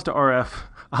 the Mazda RF,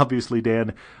 obviously,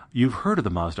 Dan, you've heard of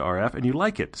the Mazda RF and you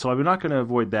like it. So I'm not going to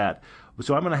avoid that.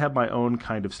 So I'm going to have my own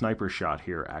kind of sniper shot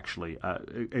here, actually,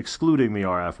 excluding the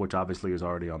RF, which obviously is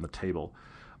already on the table.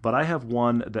 But I have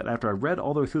one that after I read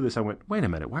all the way through this, I went, wait a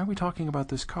minute, why are we talking about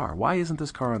this car? Why isn't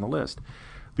this car on the list?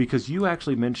 Because you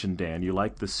actually mentioned, Dan, you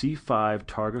like the C5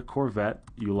 Targa Corvette,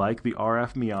 you like the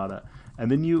RF Miata, and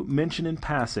then you mentioned in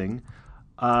passing,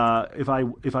 if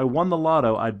I won the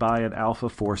lotto, I'd buy an Alpha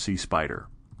 4C Spider.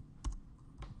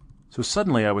 So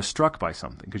suddenly I was struck by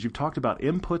something, because you've talked about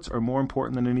inputs are more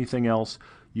important than anything else.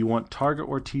 You want Targa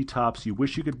or T-tops. You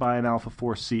wish you could buy an Alpha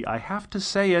 4C. I have to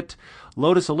say it,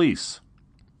 Lotus Elise.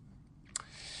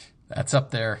 That's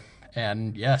up there.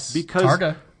 And yes, because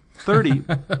Targa. 30...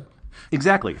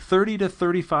 Exactly. 30 to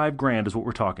 35 grand is what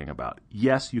we're talking about.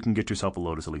 Yes, you can get yourself a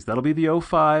Lotus Elise. That'll be the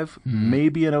 05,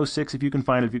 maybe an 06 if you can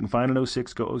find it. If you can find an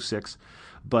 06, go 06.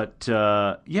 But,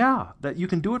 that you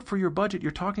can do it for your budget.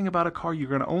 You're talking about a car you're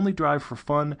going to only drive for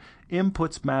fun.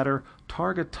 Inputs matter.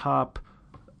 Targa top.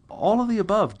 All of the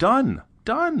above. Done.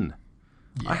 Yeah.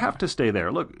 I have to stay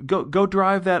there. Look, go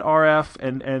drive that RF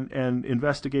and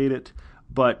investigate it.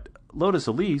 But Lotus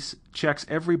Elise checks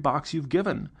every box you've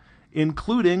given,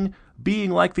 including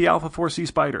being like the Alpha 4C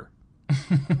Spider.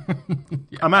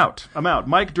 I'm out.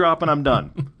 Mic drop and I'm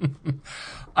done.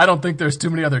 I don't think there's too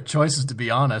many other choices, to be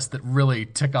honest, that really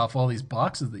tick off all these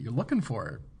boxes that you're looking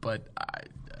for. But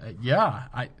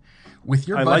with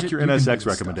your I budget, like your you can do NSX this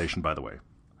recommendation, by the way.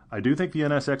 I do think the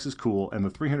NSX is cool, and the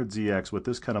 300ZX, with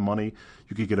this kind of money,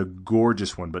 you could get a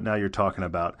gorgeous one. But now you're talking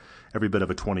about every bit of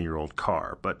a 20-year-old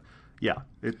car. But yeah,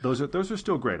 those are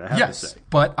still great, I have to say. Yes,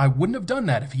 but I wouldn't have done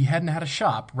that if he hadn't had a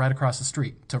shop right across the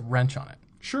street to wrench on it.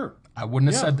 Sure. I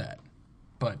wouldn't have said that.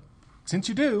 But since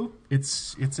you do,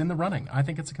 it's in the running. I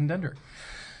think it's a contender.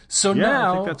 So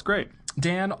now, I think that's great.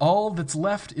 Dan, all that's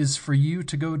left is for you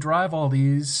to go drive all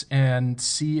these and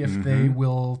see if they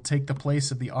will take the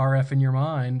place of the RF in your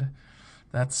mind.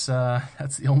 That's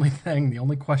the only thing, the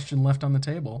only question left on the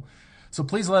table. So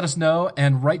please let us know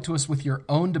and write to us with your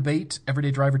own debate,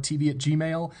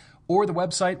 everydaydrivertv@gmail.com, or the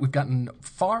website. We've gotten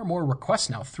far more requests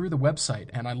now through the website,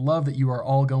 and I love that you are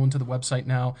all going to the website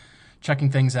now, checking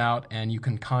things out, and you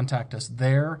can contact us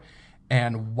there.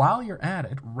 And while you're at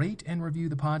it, rate and review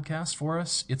the podcast for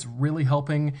us. It's really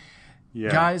helping. Yeah,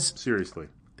 guys, seriously.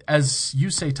 As you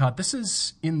say, Todd, this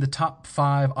is in the top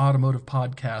 5 automotive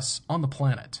podcasts on the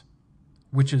planet,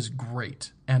 which is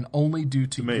great, and only due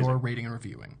to your rating and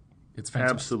reviewing. It's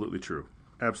fantastic. Absolutely true.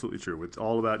 Absolutely true. It's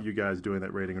all about you guys doing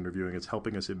that rating and reviewing. It's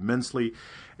helping us immensely,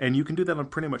 and you can do that on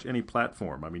pretty much any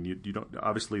platform. I mean, you don't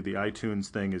obviously the iTunes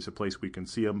thing is a place we can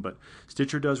see them, but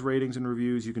Stitcher does ratings and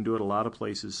reviews. You can do it a lot of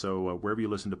places. So wherever you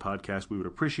listen to podcasts, we would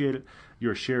appreciate it.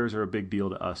 Your shares are a big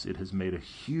deal to us. It has made a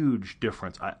huge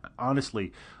difference.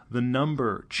 Honestly, the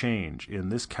number change in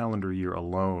this calendar year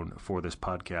alone for this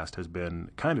podcast has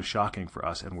been kind of shocking for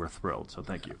us, and we're thrilled. So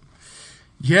thank you.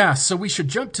 Yeah, so we should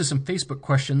jump to some Facebook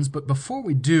questions, but before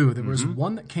we do, there was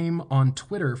one that came on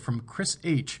Twitter from Chris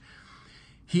H.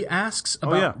 He asks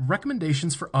about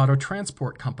recommendations for auto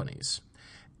transport companies.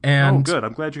 And, good.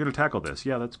 I'm glad you're going to tackle this.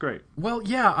 Yeah, that's great. Well,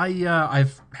 yeah,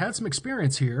 I've had some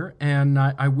experience here, and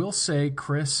I will say,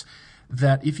 Chris,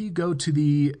 that if you go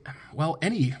to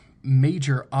any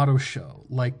major auto show,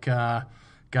 like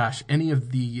any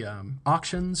of the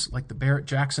auctions, like the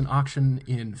Barrett-Jackson auction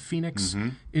in Phoenix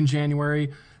in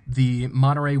January, the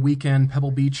Monterey Weekend,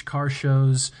 Pebble Beach car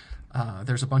shows,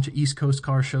 there's a bunch of East Coast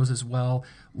car shows as well.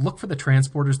 Look for the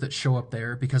transporters that show up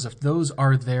there, because if those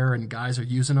are there and guys are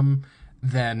using them,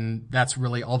 then that's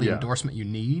really all the endorsement you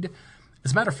need.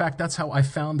 As a matter of fact, that's how I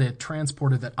found the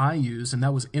transporter that I use, and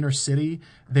that was Intercity.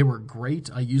 They were great.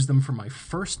 I used them for my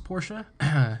first Porsche.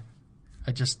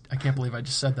 I can't believe I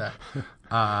just said that.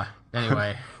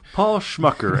 Anyway. Paul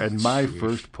Schmucker and my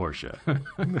first Porsche.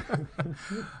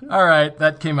 All right,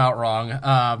 that came out wrong.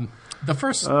 The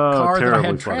first car that I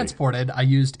had transported, I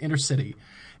used Intercity,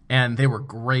 and they were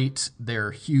great.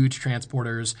 They're huge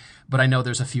transporters, but I know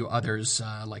there's a few others,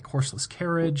 like Horseless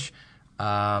Carriage.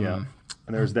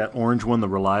 And there's that orange one, the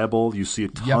Reliable. You see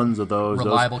tons of those.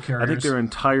 Reliable carriers. I think their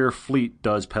entire fleet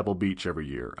does Pebble Beach every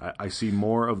year. I see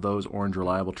more of those orange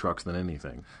Reliable trucks than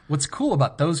anything. What's cool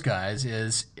about those guys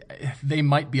is they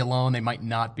might be alone, they might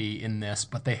not be in this,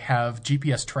 but they have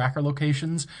GPS tracker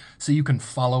locations, so you can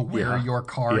follow where your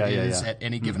car is at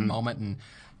any given moment, and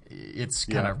it's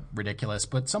kind of ridiculous.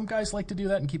 But some guys like to do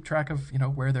that and keep track of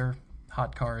where their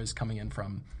hot car is coming in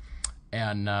from.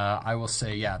 And I will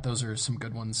say, those are some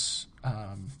good ones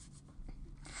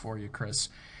for you, Chris.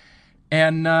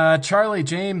 And Charlie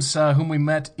James, whom we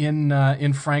met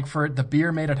in Frankfurt, the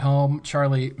beer made at home.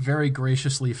 Charlie very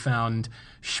graciously found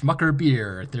Schmucker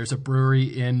Beer. There's a brewery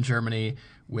in Germany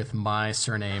with my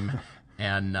surname,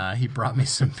 and he brought me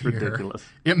some beer. Ridiculous.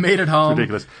 It made it home. It's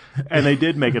ridiculous. And they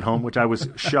did make it home, which I was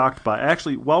shocked by.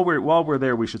 Actually, while we're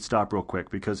there, we should stop real quick,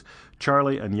 because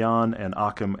Charlie and Jan and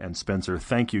Achim and Spencer,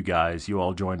 thank you guys. You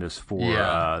all joined us for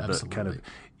the kind of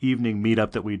evening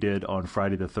meetup that we did on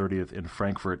Friday the 30th in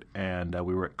Frankfurt, and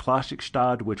we were at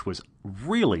Klassikstadt, which was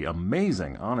really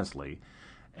amazing, honestly.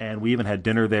 And we even had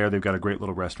dinner there. They've got a great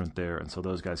little restaurant there. And so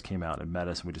those guys came out and met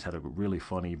us, and we just had a really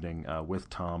fun evening with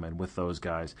Tom and with those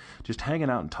guys, just hanging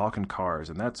out and talking cars.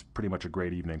 And that's pretty much a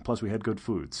great evening. Plus, we had good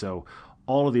food. So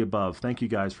all of the above. Thank you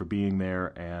guys for being there.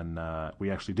 And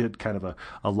we actually did kind of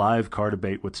a live car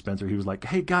debate with Spencer. He was like,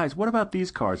 hey, guys, what about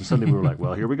these cars? And suddenly we were like,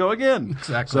 well, here we go again.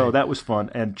 Exactly. So that was fun.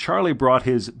 And Charlie brought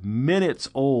his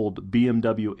minutes-old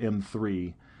BMW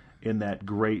M3 in that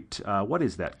great, what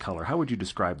is that color? How would you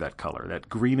describe that color? That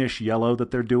greenish yellow that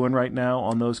they're doing right now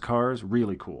on those cars?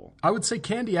 Really cool. I would say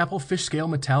candy apple fish scale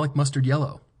metallic mustard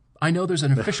yellow. I know there's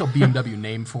an official BMW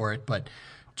name for it, but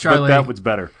Charlie... But that one's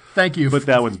better. Thank you. But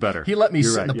that one's better. He let me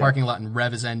sit in the parking lot and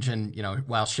rev his engine,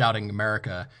 while shouting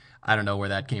America. I don't know where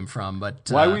that came from,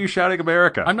 but why were you shouting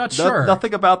America? I'm not sure.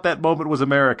 Nothing about that moment was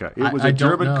America. It was a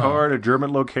German car, a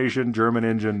German location, German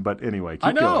engine. But anyway,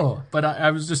 keep going. But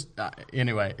I was just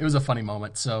anyway. It was a funny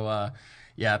moment. So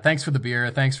yeah, thanks for the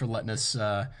beer. Thanks for letting us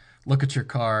look at your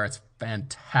car. It's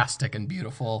fantastic and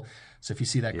beautiful. So if you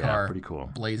see that car pretty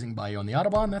cool, blazing by you on the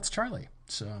Autobahn, that's Charlie.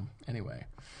 So anyway,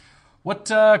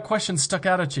 what questions stuck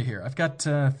out at you here? I've got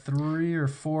 3 or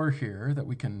 4 here that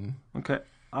we can. Okay.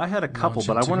 I had a couple,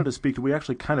 but I wanted to speak to. We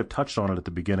actually kind of touched on it at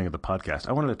the beginning of the podcast.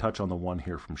 I wanted to touch on the one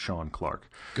here from Sean Clark.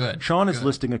 Good. Sean is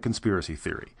listing a conspiracy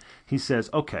theory. He says,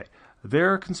 okay,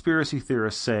 there are conspiracy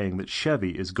theorists saying that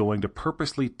Chevy is going to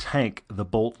purposely tank the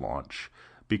Bolt launch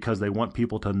because they want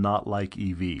people to not like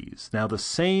EVs. Now, the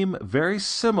same, very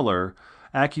similar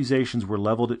accusations were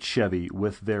leveled at Chevy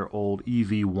with their old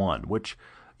EV1, which,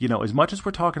 as much as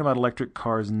we're talking about electric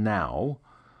cars now,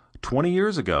 20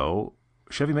 years ago,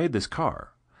 Chevy made this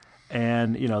car.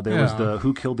 And, there was the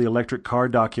Who Killed the Electric Car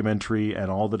documentary and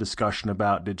all the discussion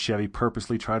about did Chevy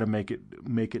purposely try to make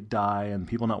it die and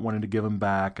people not wanting to give them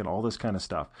back and all this kind of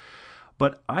stuff.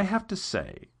 But I have to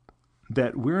say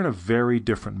that we're in a very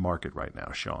different market right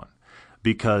now, Sean,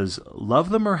 because love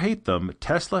them or hate them,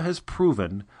 Tesla has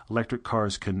proven electric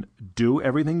cars can do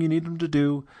everything you need them to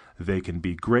do. They can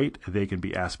be great. They can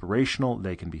be aspirational.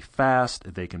 They can be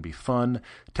fast. They can be fun.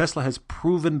 Tesla has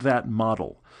proven that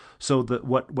model. So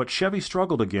what Chevy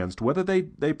struggled against, whether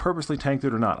they purposely tanked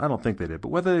it or not, I don't think they did, but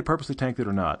whether they purposely tanked it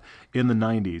or not in the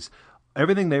 90s,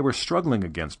 everything they were struggling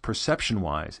against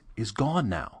perception-wise is gone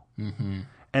now. Mm-hmm.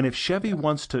 And if Chevy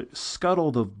wants to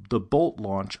scuttle the Bolt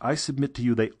launch, I submit to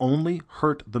you they only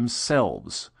hurt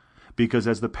themselves. Because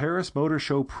as the Paris Motor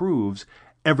Show proves,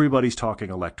 everybody's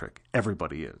talking electric.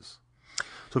 Everybody is.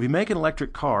 So if you make an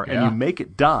electric car and you make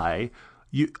it die,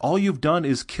 all you've done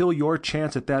is kill your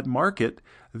chance at that market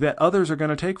that others are going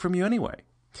to take from you anyway.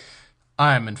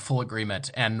 I'm in full agreement.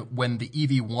 And when the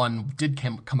EV1 did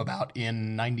come about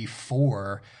in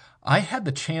 94, I had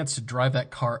the chance to drive that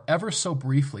car ever so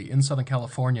briefly in Southern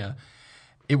California.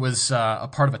 It was a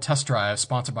part of a test drive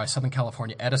sponsored by Southern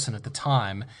California Edison at the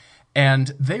time,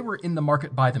 and they were in the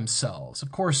market by themselves.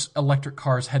 Of course, electric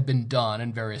cars had been done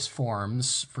in various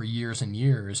forms for years and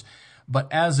years,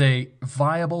 but as a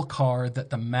viable car that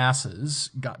the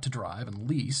masses got to drive and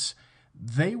lease,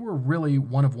 they were really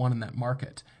one of one in that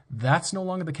market. That's no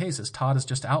longer the case, as Todd has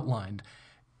just outlined.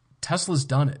 Tesla's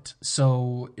done it.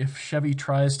 So if Chevy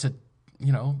tries to,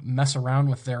 mess around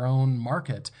with their own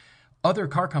market, other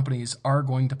car companies are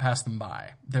going to pass them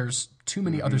by. There's too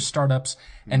many other startups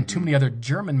and too many other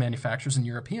German manufacturers and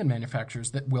European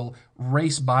manufacturers that will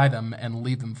race by them and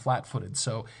leave them flat-footed.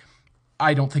 So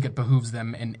I don't think it behooves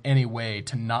them in any way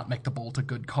to not make the Bolt a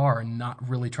good car and not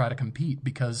really try to compete,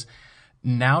 because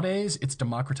nowadays it's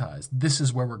democratized. This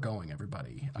is where we're going,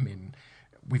 everybody. I mean,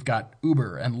 we've got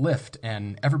Uber and Lyft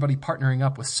and everybody partnering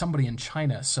up with somebody in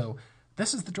China. So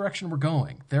this is the direction we're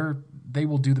going. They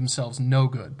will do themselves no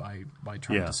good by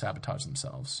trying to sabotage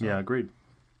themselves. So. Yeah, agreed.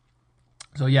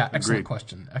 So excellent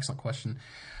question. Excellent question.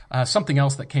 Something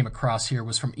else that came across here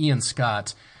was from Ian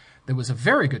Scott. That was a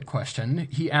very good question.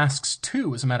 He asks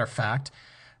 2, as a matter of fact.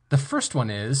 The first one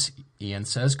is, Ian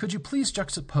says, could you please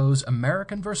juxtapose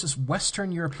American versus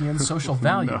Western European social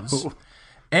values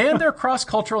and their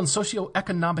cross-cultural and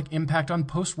socio-economic impact on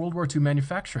post-World War II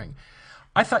manufacturing?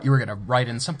 I thought you were going to write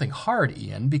in something hard,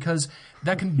 Ian, because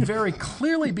that can very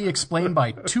clearly be explained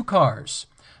by 2 cars.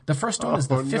 The first one is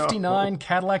the 59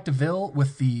 Cadillac DeVille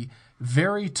with the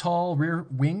very tall rear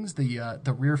wings,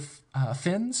 the rear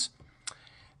fins.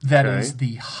 That is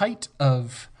the height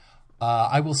of,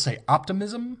 I will say,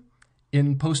 optimism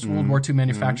in post-World War II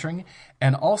manufacturing,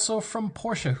 and also from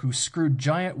Porsche, who screwed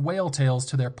giant whale tails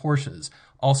to their Porsches.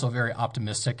 Also very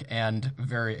optimistic and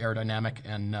very aerodynamic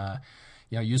and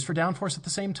used for downforce at the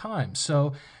same time.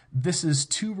 So this is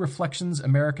 2 reflections,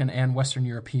 American and Western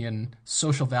European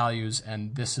social values,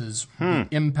 and this is the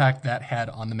impact that had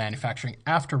on the manufacturing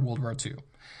after World War II.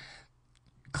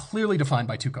 Clearly defined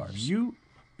by 2 cars.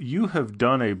 You have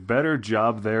done a better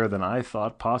job there than I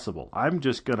thought possible. I'm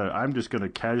just gonna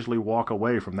casually walk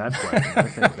away from that question. I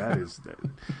think that is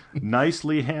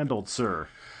nicely handled, sir.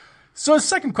 So his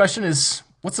second question is,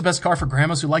 what's the best car for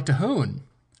grandmas who like to hoon?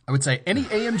 I would say any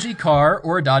AMG car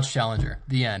or a Dodge Challenger.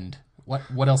 The end.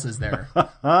 What else is there?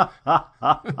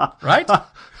 Right?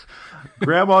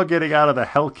 Grandma getting out of the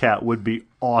Hellcat would be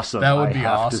awesome. That would be I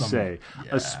have awesome. to say,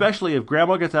 Yeah. especially if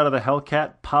Grandma gets out of the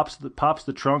Hellcat, pops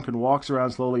the trunk, and walks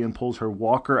around slowly and pulls her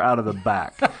walker out of the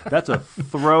back. That's a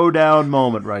throwdown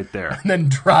moment right there. And then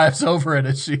drives over it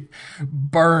as she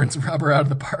burns rubber out of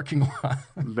the parking lot.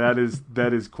 That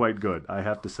is quite good. I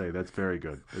have to say that's very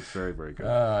good. It's very, very good.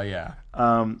 Yeah.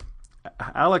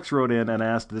 Alex wrote in and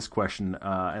asked this question,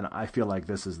 and I feel like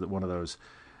this is one of those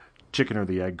chicken or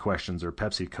the egg questions, or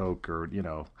Pepsi Coke, or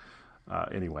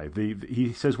anyway.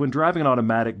 He says, when driving an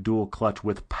automatic dual clutch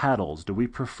with paddles, do we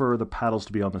prefer the paddles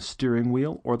to be on the steering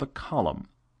wheel or the column?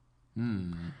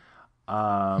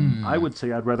 I would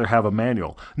say I'd rather have a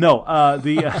manual. No,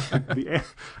 the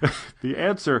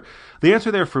answer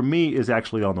there for me is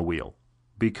actually on the wheel.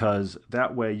 Because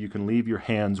that way you can leave your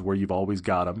hands where you've always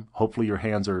got them. Hopefully your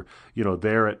hands are,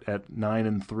 there at 9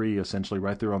 and 3, essentially,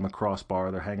 right there on the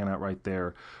crossbar. They're hanging out right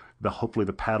there. Hopefully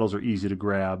the paddles are easy to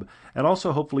grab. And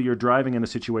also hopefully you're driving in a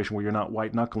situation where you're not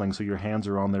white-knuckling, so your hands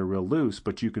are on there real loose,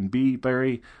 but you can be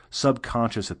very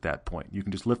subconscious at that point. You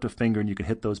can just lift a finger and you can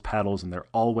hit those paddles, and they're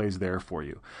always there for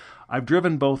you. I've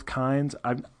driven both kinds.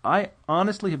 I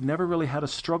honestly have never really had a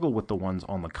struggle with the ones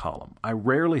on the column. I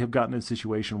rarely have gotten in a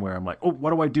situation where I'm like, oh,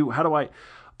 what do I do? How do I?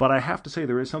 But I have to say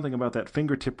there is something about that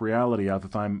fingertip reality of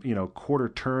if I'm, quarter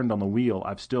turned on the wheel,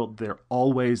 they're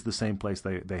always the same place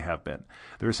they have been.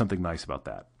 There is something nice about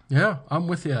that. Yeah, I'm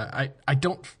with you. I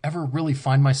don't ever really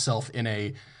find myself in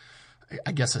a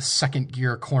second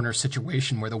gear corner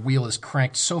situation where the wheel is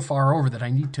cranked so far over that I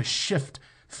need to shift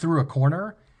through a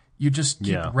corner. You just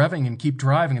keep revving and keep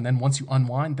driving, and then once you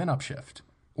unwind, then upshift.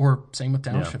 Or same with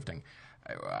downshifting.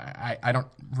 I don't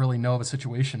really know of a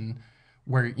situation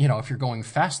where, if you're going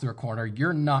fast through a corner,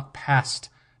 you're not past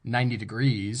 90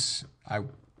 degrees. I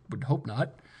would hope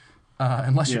not,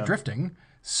 unless you're drifting.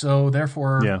 So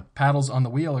therefore, paddles on the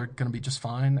wheel are going to be just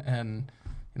fine, and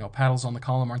paddles on the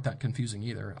column aren't that confusing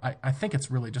either. I think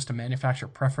it's really just a manufacturer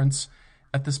preference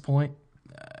at this point.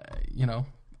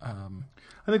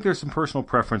 I think there's some personal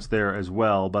preference there as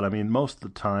well, but I mean, most of the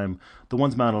time, the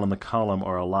ones mounted on the column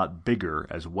are a lot bigger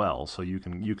as well, so you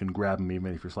can grab them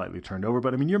even if you're slightly turned over.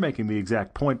 But I mean, you're making the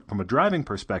exact point from a driving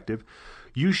perspective.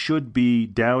 You should be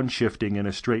downshifting in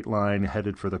a straight line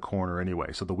headed for the corner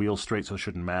anyway, so the wheel's straight, so it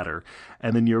shouldn't matter.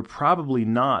 And then you're probably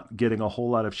not getting a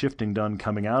whole lot of shifting done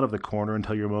coming out of the corner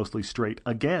until you're mostly straight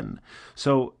again.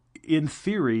 So in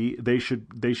theory, they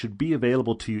should be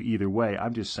available to you either way.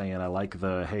 I'm just saying I like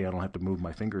the, hey, I don't have to move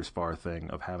my fingers far thing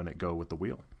of having it go with the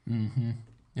wheel. Mm-hmm.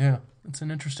 Yeah, that's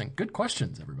an interesting. Good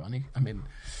questions, everybody. I mean,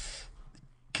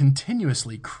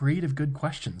 continuously creative good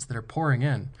questions that are pouring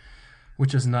in,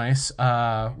 which is nice.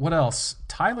 What else?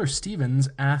 Tyler Stevens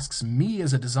asks me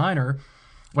as a designer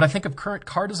what I think of current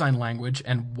car design language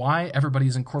and why everybody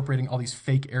is incorporating all these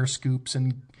fake air scoops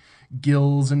and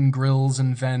gills and grills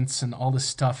and vents and all this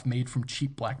stuff made from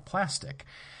cheap black plastic.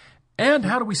 And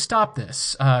how do we stop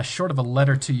this? Short of a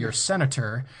letter to your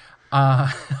senator,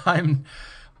 I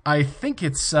think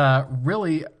it's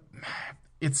really,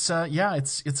 it's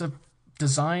a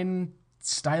design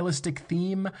stylistic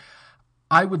theme.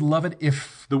 I would love it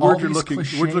if the word you're looking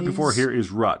for here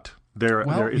is rut. They're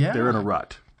in a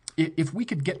rut. If we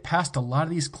could get past a lot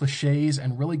of these cliches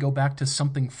and really go back to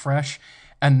something fresh.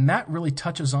 And that really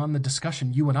touches on the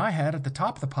discussion you and I had at the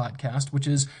top of the podcast, which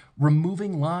is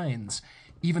removing lines.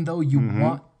 Even though you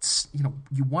want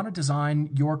to design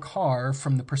your car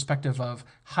from the perspective of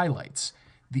highlights,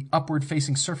 the upward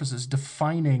facing surfaces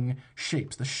defining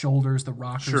shapes, the shoulders, the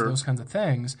rockers, those kinds of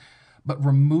things. But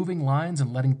removing lines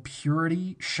and letting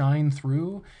purity shine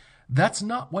through, that's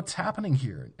not what's happening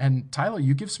here. And Tyler,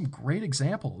 you give some great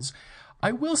examples.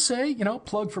 I will say,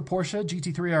 plug for Porsche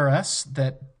GT3 RS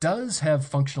that does have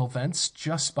functional vents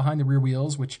just behind the rear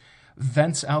wheels, which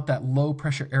vents out that low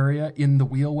pressure area in the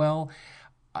wheel well.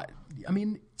 I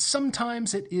mean,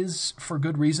 sometimes it is for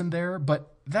good reason there,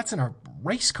 but that's in a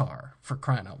race car, for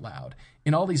crying out loud.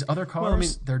 In all these other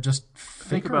cars, they're just fakery.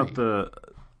 Think about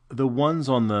the ones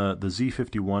on the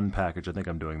Z51 package. I think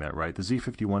I'm doing that right. The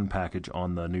Z51 package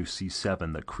on the new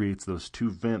C7 that creates those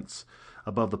two vents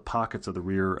above the pockets of the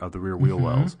rear wheel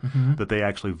wells that they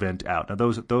actually vent out. Now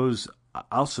those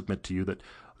I'll submit to you that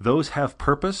those have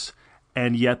purpose,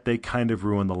 and yet they kind of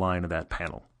ruin the line of that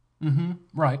panel. Mm-hmm.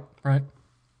 Right.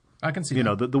 I can see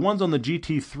that. The ones on the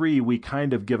GT3 we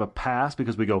kind of give a pass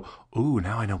because we go, ooh,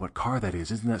 now I know what car that is.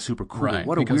 Isn't that super cool? Right,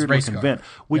 what a weird looking vent.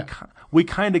 We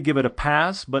kind of give it a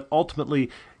pass, but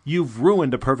ultimately you've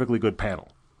ruined a perfectly good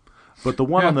panel. But the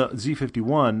one on the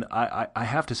Z51, I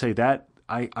have to say that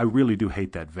I really do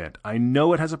hate that vent. I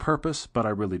know it has a purpose, but I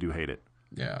really do hate it.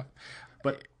 Yeah.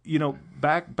 But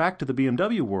back to the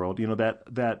BMW world,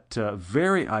 that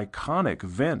very iconic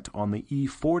vent on the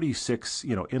E46,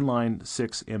 inline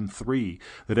 6 M3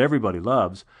 that everybody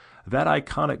loves. That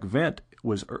iconic vent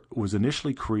was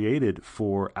initially created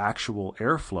for actual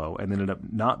airflow and ended up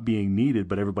not being needed,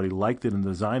 but everybody liked it in the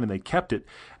design and they kept it.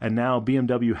 And now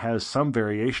BMW has some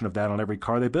variation of that on every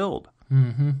car they build.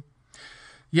 Mm-hmm.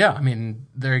 Yeah, I mean,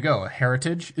 there you go.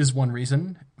 Heritage is one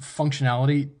reason.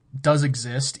 Functionality does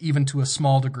exist, even to a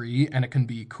small degree, and it can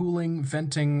be cooling,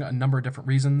 venting, a number of different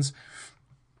reasons.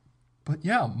 But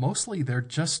yeah, mostly they're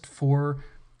just for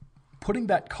putting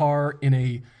that car in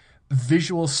a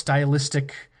visual,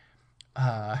 stylistic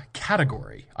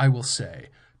category, I will say,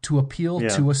 to appeal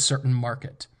to a certain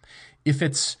market. If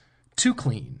it's too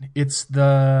clean, it's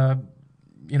the,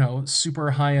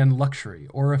 super high-end luxury.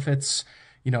 Or if it's,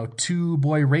 too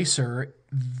boy racer,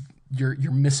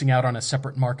 you're missing out on a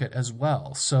separate market as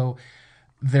well. So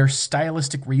they're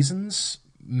stylistic reasons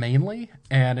mainly,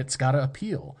 and it's got to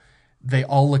appeal. They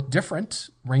all look different.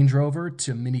 Range Rover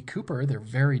to Mini Cooper, they're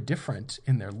very different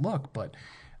in their look, but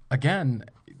again,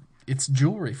 it's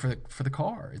jewelry for the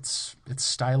car. It's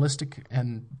stylistic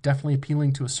and definitely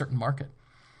appealing to a certain market.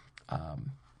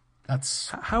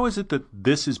 How is it that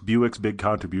this is Buick's big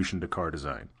contribution to car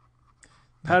design?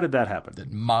 How did that happen?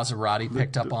 That Maserati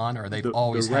picked up on, or they've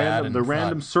always had?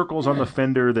 Random circles on the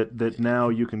fender that now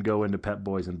you can go into Pep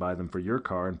Boys and buy them for your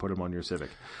car and put them on your Civic.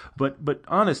 But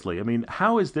honestly, I mean,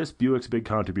 how is this Buick's big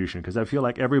contribution? Because I feel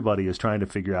like everybody is trying to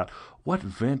figure out what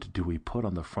vent do we put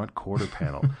on the front quarter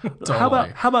panel.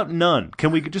 Totally. How about none?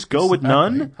 Can we just go with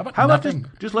none? How about nothing?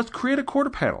 Just let's create a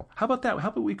quarter panel. How about that? How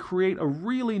about we create a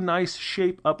really nice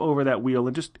shape up over that wheel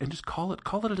and just call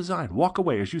it a design. Walk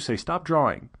away, as you say. Stop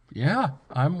drawing. Yeah,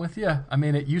 I'm with you. I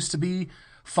mean, it used to be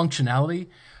functionality,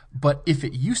 but if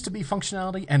it used to be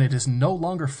functionality and it is no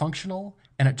longer functional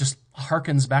and it just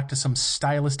harkens back to some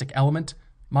stylistic element,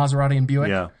 Maserati and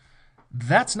Buick,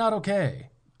 that's not okay.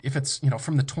 If it's,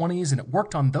 from the 20s and it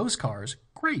worked on those cars,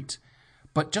 great.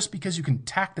 But just because you can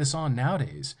tack this on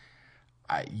nowadays,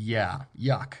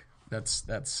 yuck. That's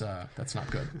not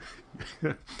good.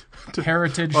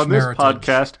 Heritage on this meritage.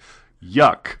 podcast,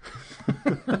 yuck.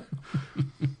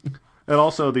 And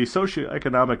also the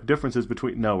socioeconomic differences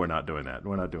between... No, we're not doing that.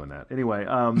 We're not doing that. Anyway,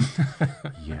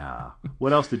 yeah.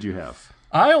 What else did you have?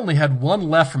 I only had one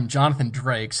left from Jonathan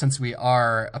Drake, since we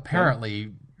are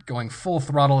apparently going full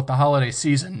throttle at the holiday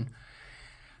season.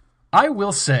 I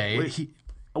will say... Wait.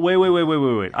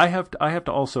 I have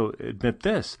to also admit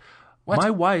this. What? My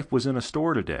wife was in a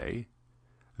store today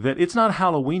that it's not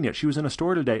Halloween yet. She was in a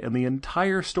store today, and the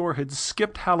entire store had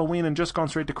skipped Halloween and just gone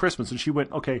straight to Christmas. And she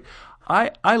went, okay,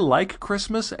 I like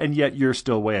Christmas, and yet you're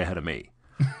still way ahead of me.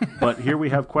 But here we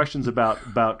have questions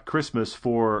about Christmas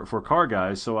for car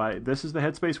guys, so this is the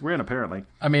headspace we're in, apparently.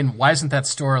 I mean, why isn't that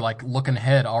store, looking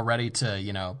ahead already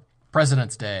to,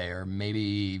 President's Day, or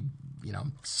maybe,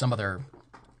 some other,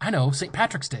 St.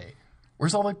 Patrick's Day?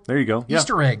 Where's all the there you go.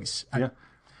 Easter eggs? Yeah.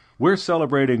 We're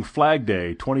celebrating Flag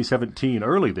Day 2017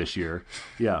 early this year.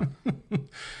 Yeah.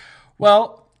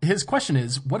 Well, his question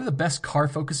is, what are the best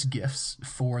car-focused gifts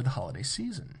for the holiday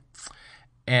season?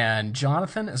 And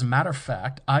Jonathan, as a matter of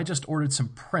fact, I just ordered some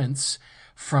prints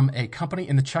from a company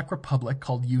in the Czech Republic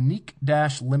called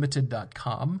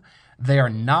unique-limited.com. They are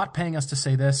not paying us to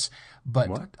say this,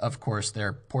 but of course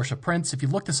they're Porsche prints. If you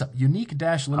look this up,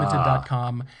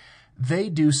 unique-limited.com, they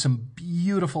do some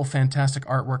beautiful, fantastic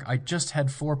artwork. I just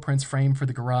had 4 prints framed for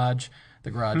the garage. The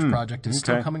garage project is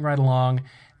still coming right along.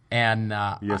 And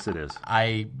yes, it is.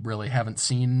 I really haven't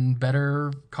seen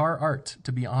better car art,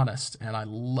 to be honest, and I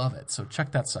love it. So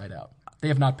check that site out. They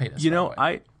have not paid us.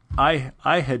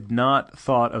 I had not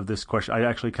thought of this question. I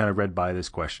actually kind of read by this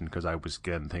question because I was,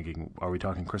 again, thinking, are we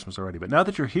talking Christmas already? But now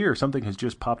that you're here, something has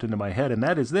just popped into my head, and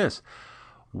that is this.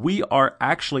 We are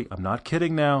actually, I'm not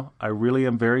kidding now, I really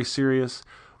am very serious.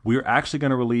 We're actually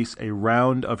going to release a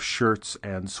round of shirts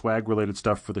and swag-related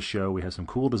stuff for the show. We have some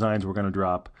cool designs we're going to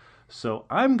drop. So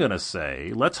I'm going to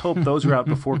say, let's hope those are out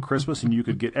before Christmas and you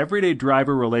could get everyday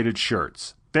driver-related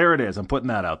shirts. There it is. I'm putting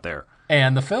that out there.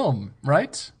 And the film,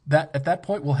 right? That at that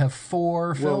point, we'll have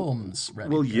 4 films ready.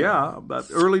 Well, yeah. But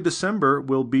early December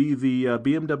will be the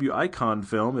BMW Icon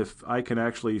film, if I can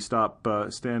actually stop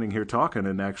standing here talking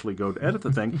and actually go to edit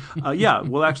the thing. Yeah,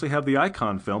 we'll actually have the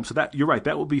Icon film. So that you're right.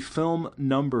 That will be film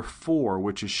number 4,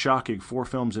 which is shocking. 4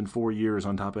 films in 4 years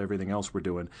on top of everything else we're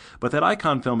doing. But that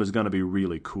Icon film is going to be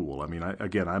really cool. I mean,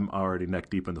 I'm already neck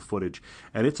deep in the footage,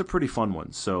 and it's a pretty fun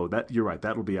one. So you're right.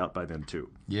 That will be out by then, too.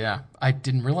 Yeah, I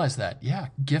didn't realize that. Yeah,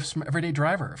 gifts from Everyday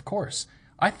Driver, of course.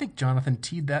 I think Jonathan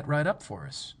teed that right up for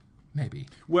us. maybe.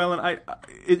 Well, and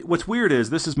what's weird is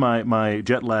this is my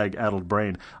jet lag addled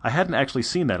brain. I hadn't actually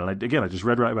seen that, and I just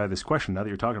read right by this question. Now that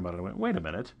you're talking about it, I went, wait a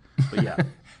minute. But yeah,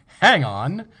 Hang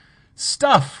on,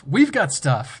 stuff. We've got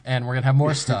stuff, and we're gonna have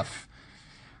more stuff.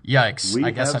 Yikes!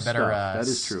 I guess I better. That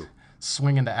is true.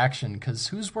 Swing into action, because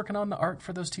who's working on the art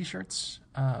for those T-shirts?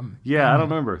 I don't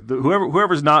remember.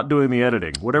 Whoever's not doing the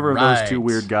editing, whatever of those two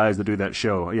weird guys that do that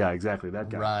show. Yeah, exactly, that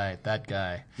guy. Right, that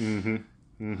guy.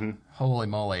 Holy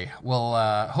moly!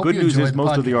 Well, hope good you news enjoyed is the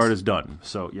most podcast. of the art is done.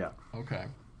 So yeah. Okay.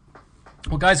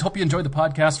 Well, guys, hope you enjoyed the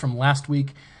podcast from last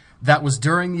week. That was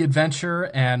during the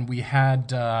adventure, and we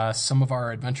had some of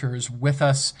our adventurers with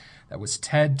us. That was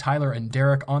Ted, Tyler, and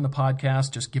Derek on the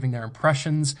podcast, just giving their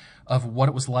impressions of what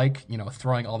it was like,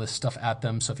 throwing all this stuff at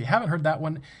them. So if you haven't heard that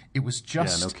one, it was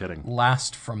just no kidding.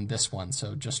 last from this one.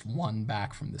 So just one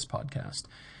back from this podcast.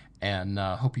 And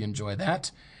hope you enjoy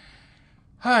that.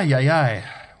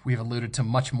 We've alluded to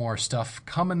much more stuff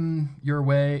coming your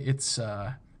way. It's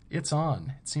on.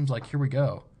 It seems like here we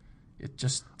go. It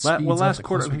just speeds up the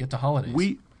closer we get to holidays.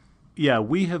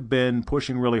 We have been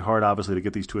pushing really hard, obviously, to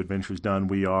get these two adventures done.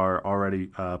 We are already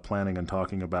planning and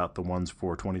talking about the ones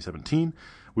for 2017.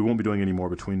 We won't be doing any more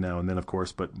between now and then, of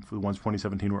course, but for the ones for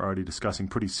 2017, we're already discussing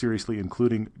pretty seriously,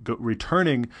 including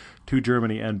returning to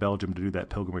Germany and Belgium to do that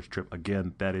pilgrimage trip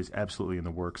again. That is absolutely in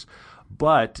the works.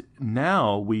 But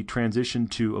now we transition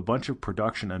to a bunch of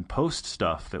production and post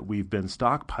stuff that we've been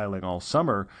stockpiling all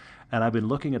summer. And I've been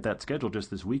looking at that schedule just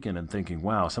this weekend and thinking,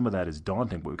 wow, some of that is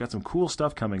daunting. But we've got some cool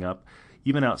stuff coming up,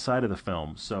 even outside of the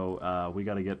film. So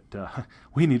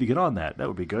we need to get on that. That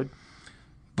would be good.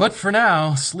 But for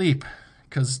now, sleep,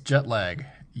 because jet lag.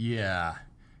 Yeah.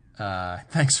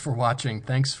 Thanks for watching.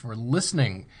 Thanks for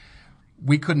listening.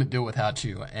 We couldn't do it without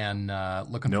you. And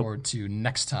looking forward to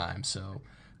next time. So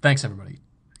thanks, everybody.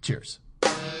 Cheers.